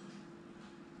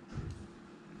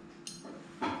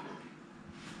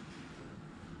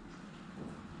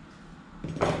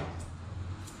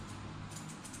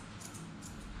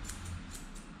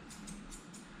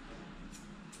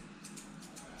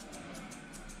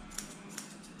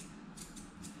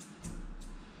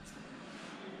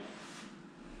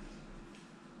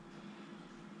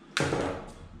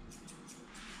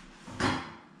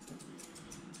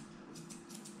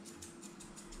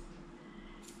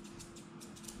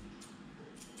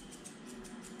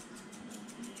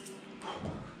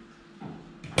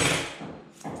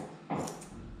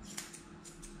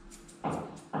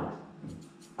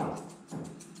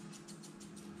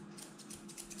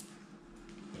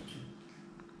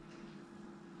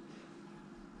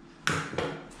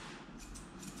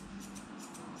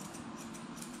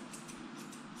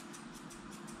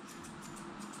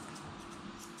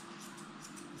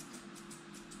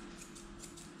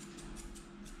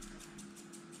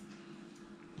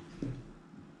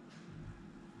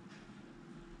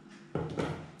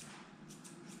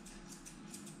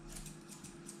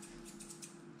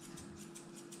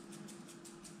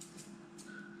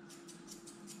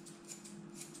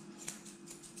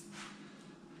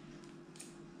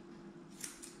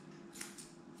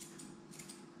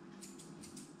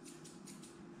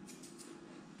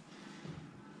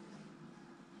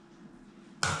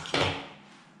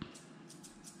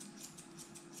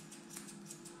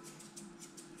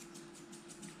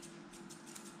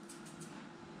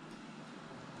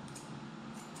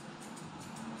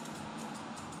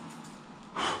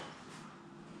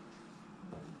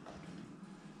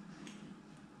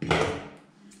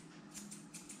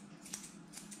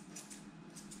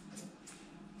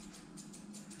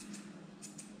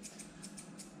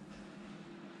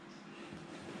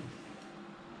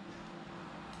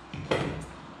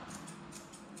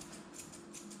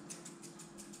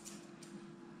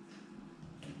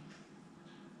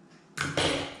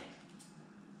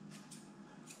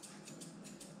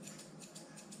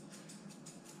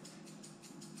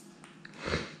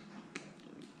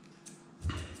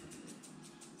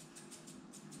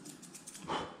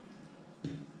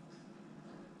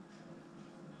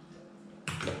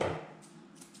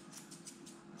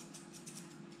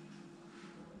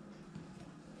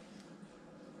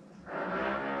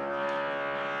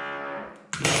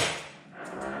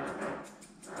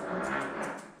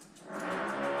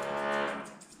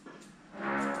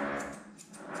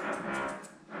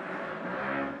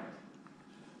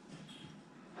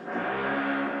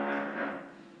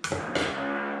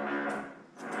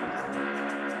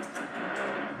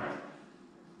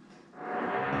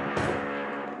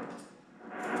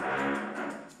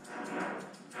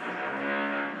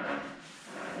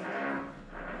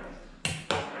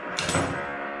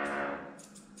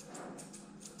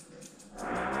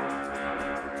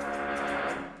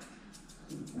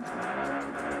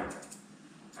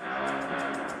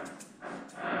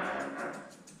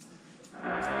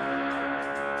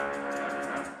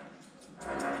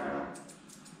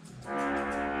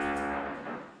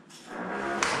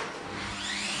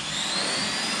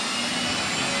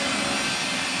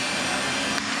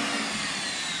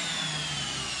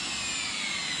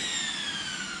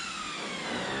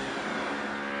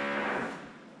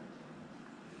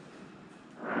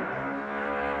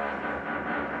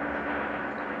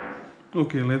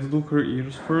 Okay, let's do her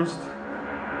ears first.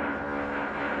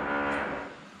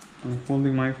 I'm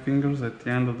holding my fingers at the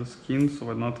end of the skin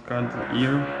so I not cut the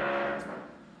ear.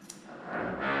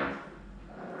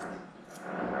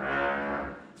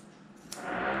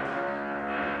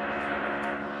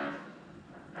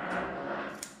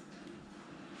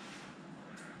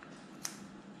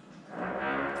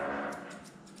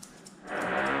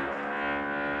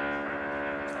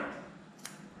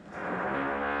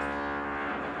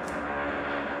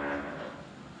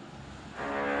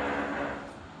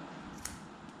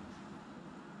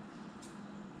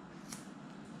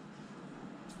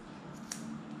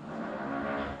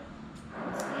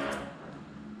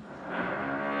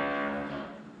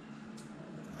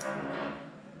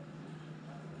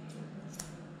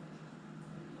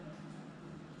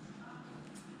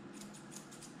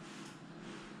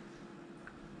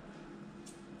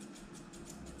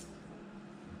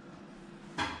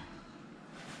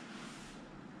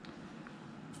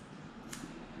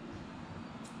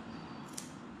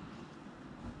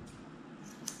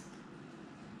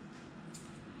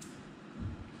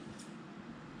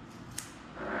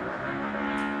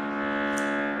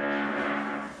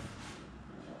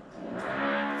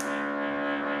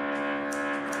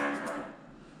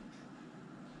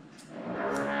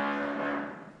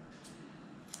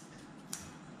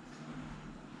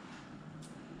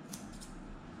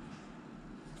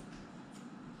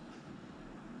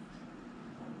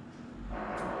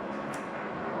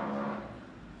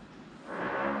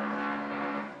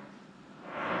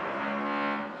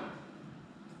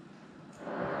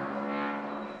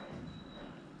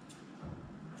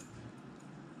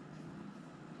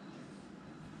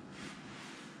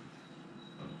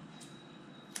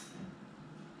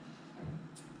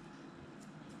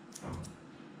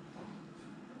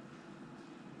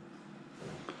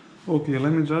 Okay,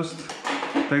 let me just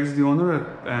text the owner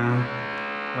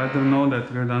and let them know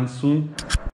that we're done soon.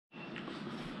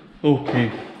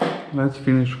 Okay, let's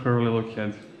finish her little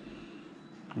head.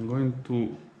 I'm going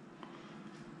to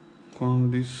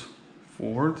comb this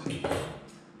forward.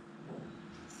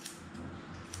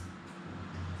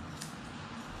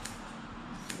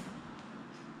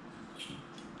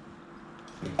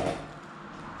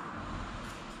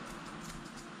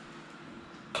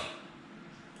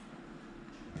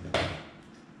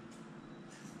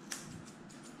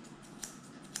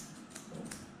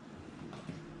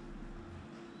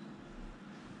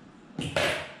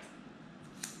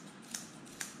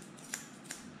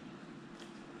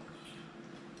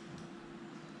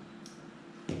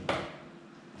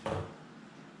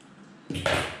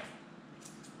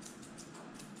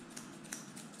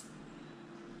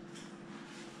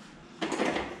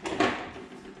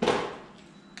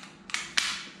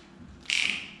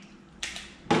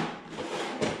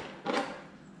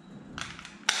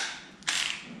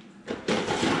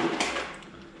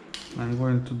 I'm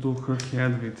going to do her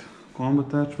head with comb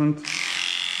attachment.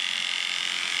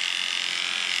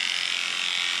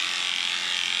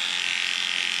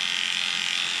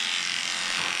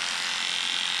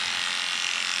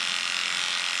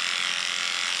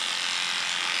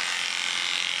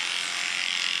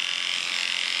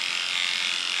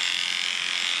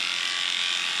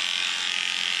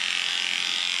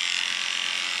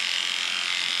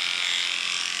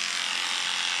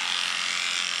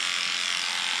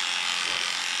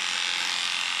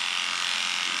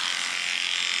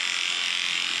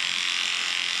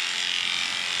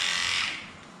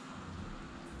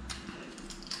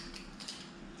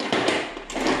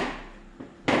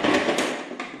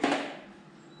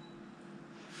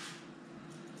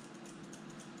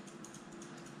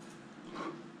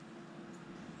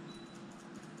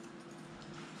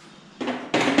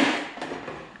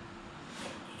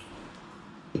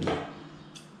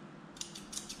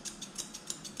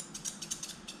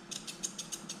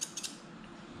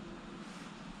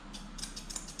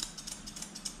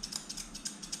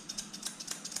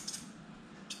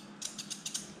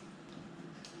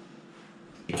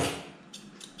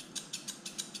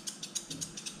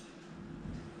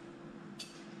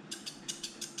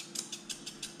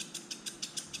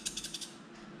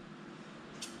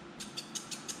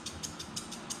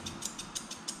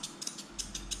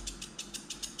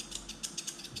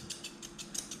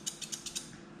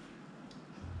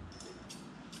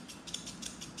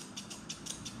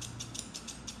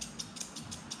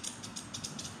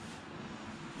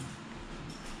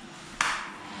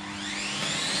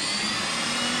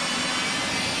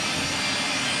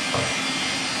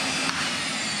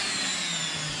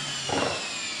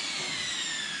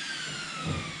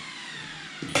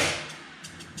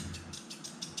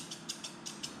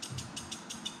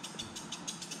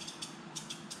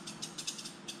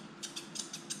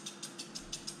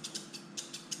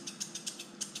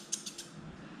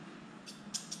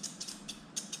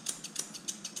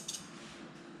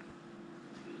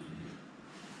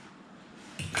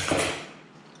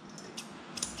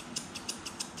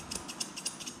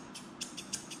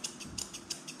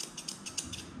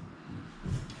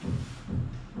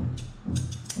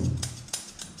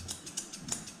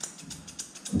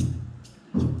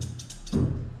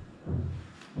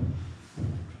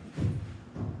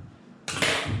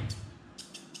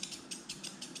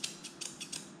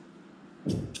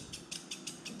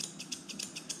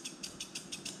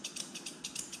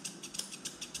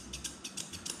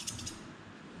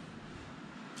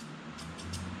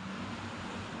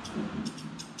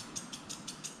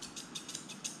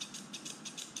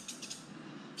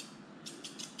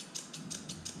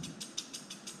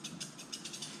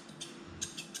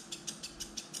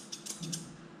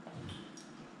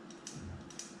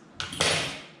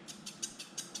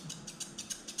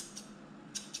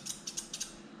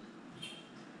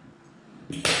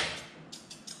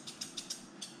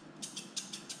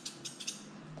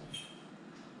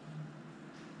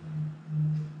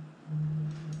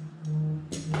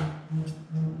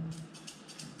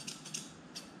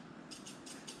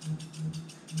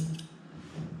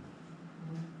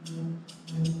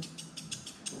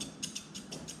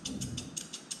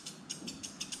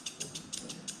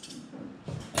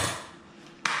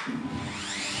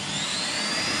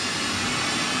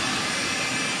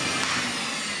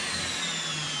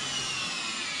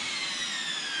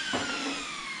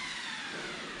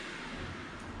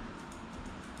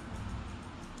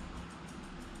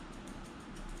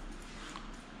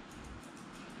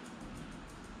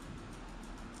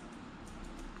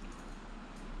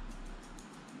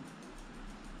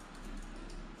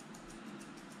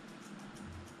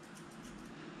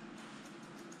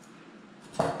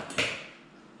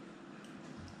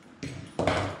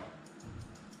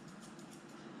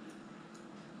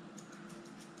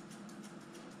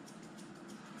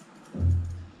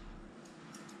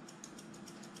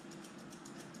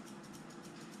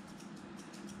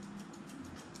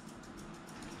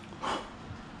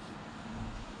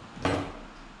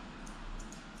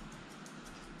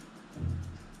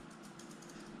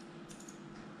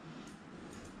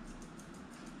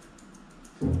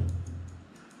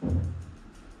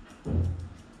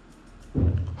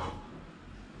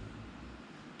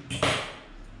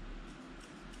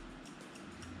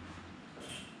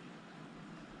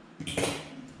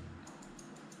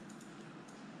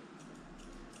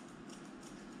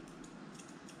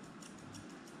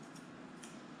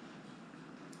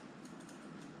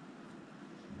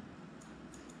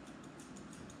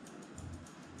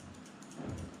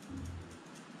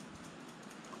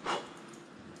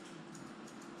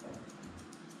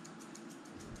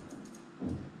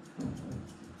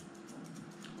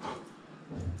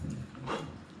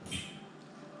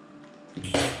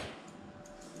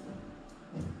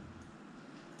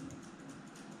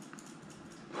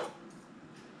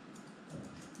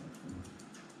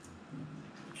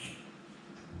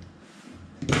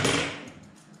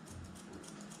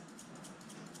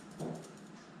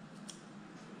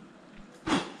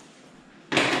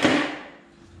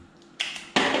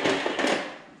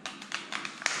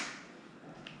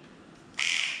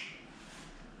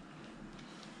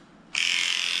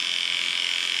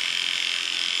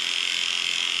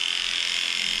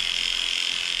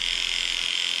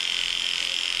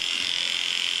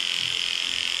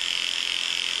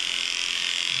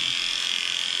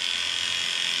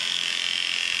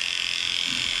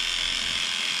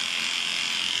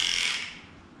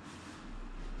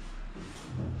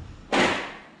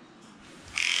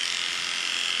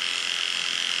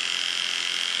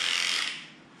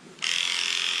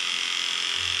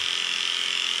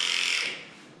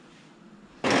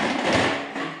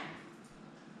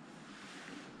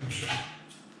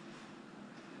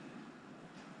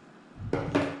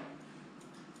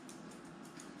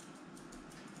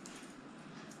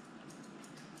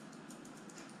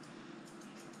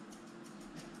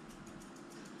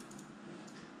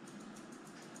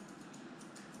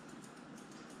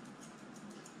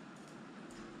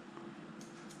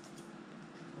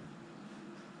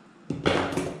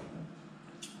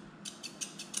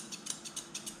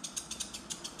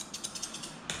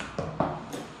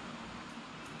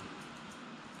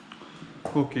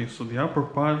 Okay, so the upper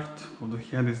part of the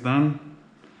head is done,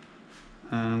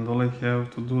 and all I have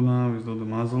to do now is do the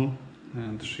muzzle,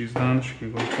 and she's done, she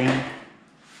can go home.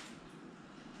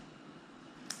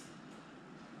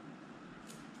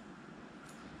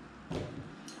 You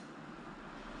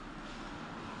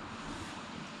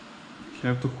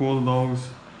have to hold dog's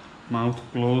mouth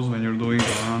closed when you're doing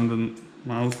around the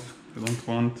mouth. You don't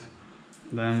want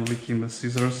them licking the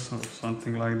scissors or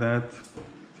something like that.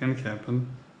 It can happen.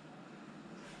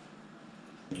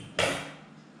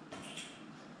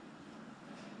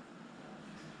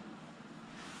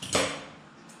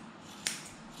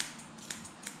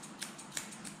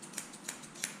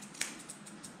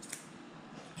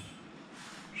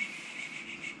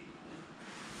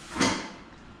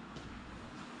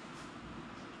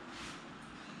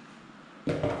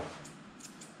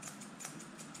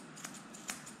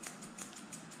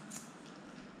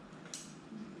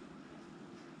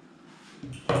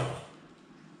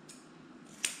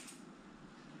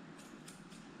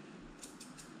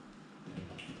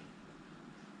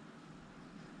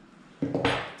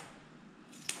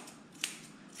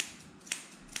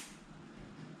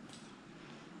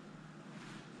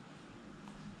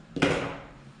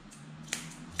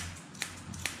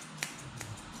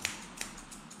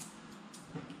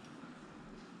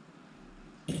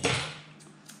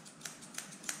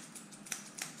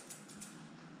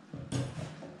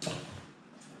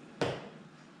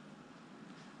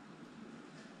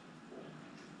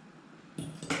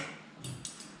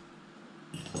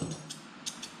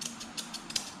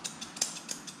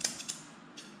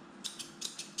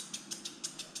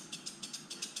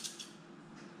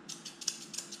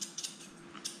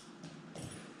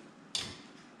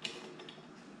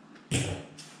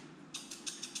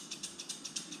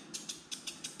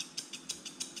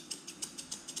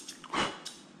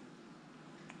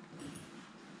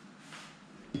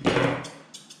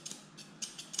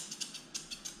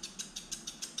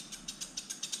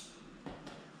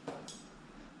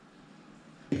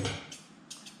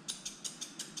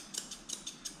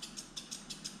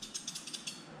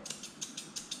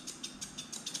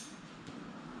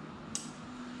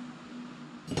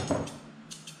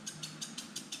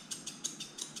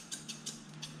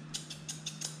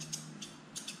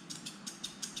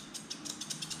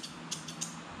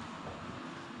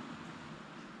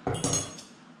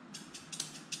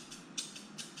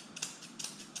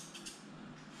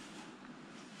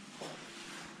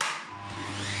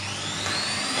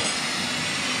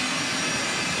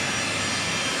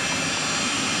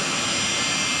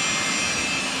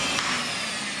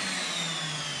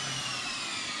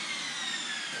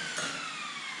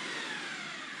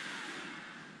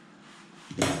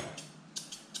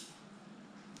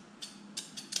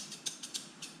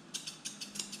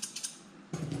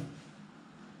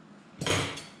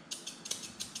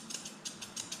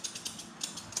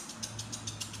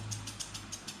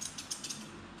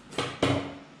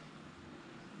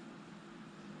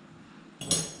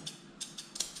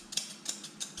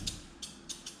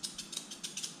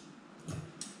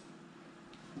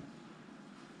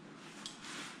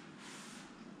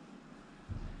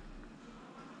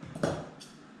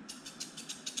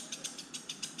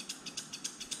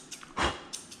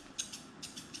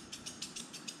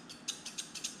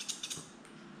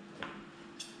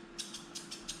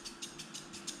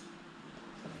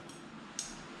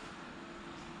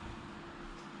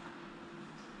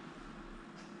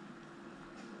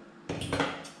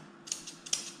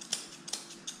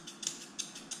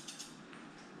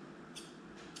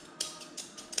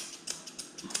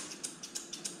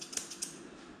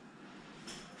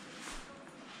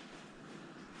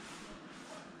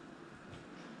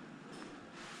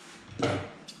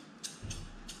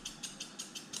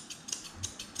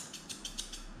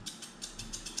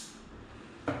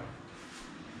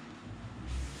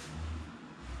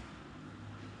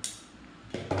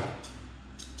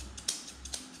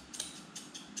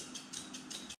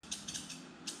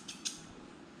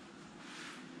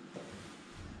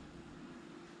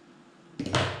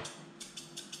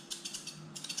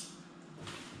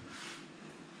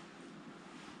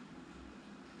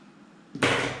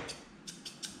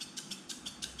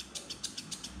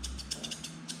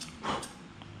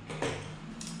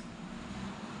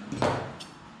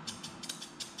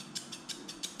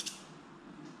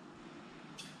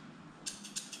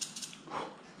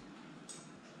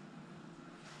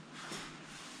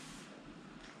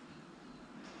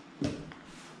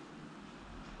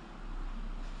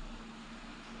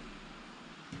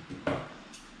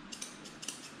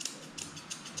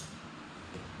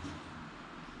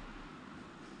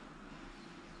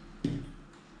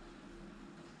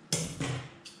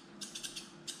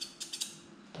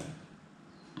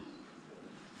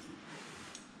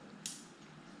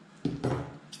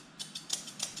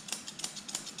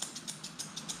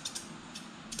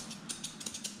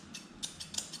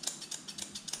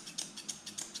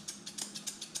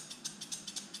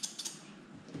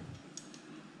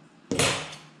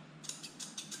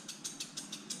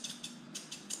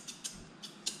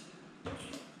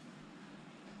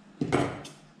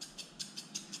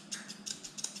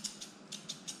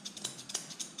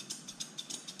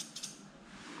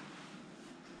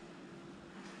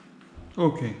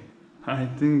 Okay, I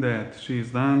think that she's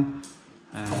done,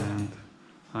 and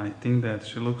I think that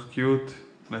she looks cute.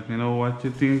 Let me know what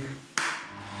you think.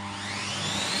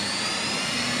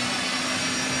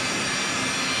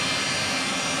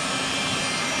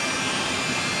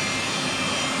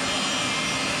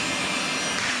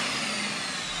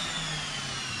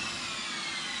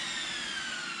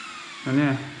 And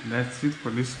yeah, that's it for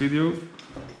this video.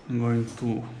 I'm going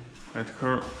to let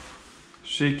her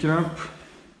shake it up.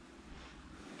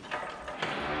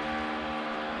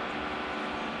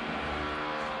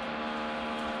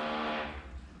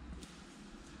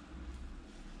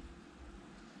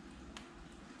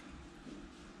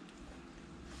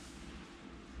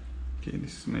 Okay,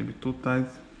 this is maybe too tight.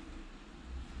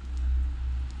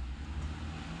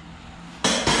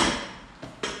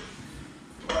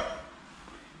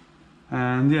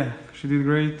 And yeah, she did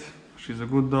great. She's a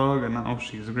good dog and now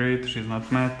she's great. She's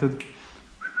not matted.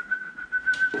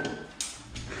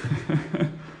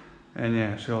 And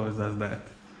yeah, she always does that.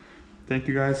 Thank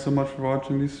you guys so much for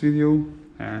watching this video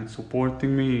and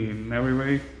supporting me in every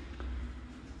way.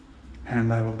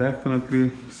 And I will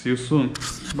definitely see you soon.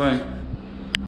 Bye.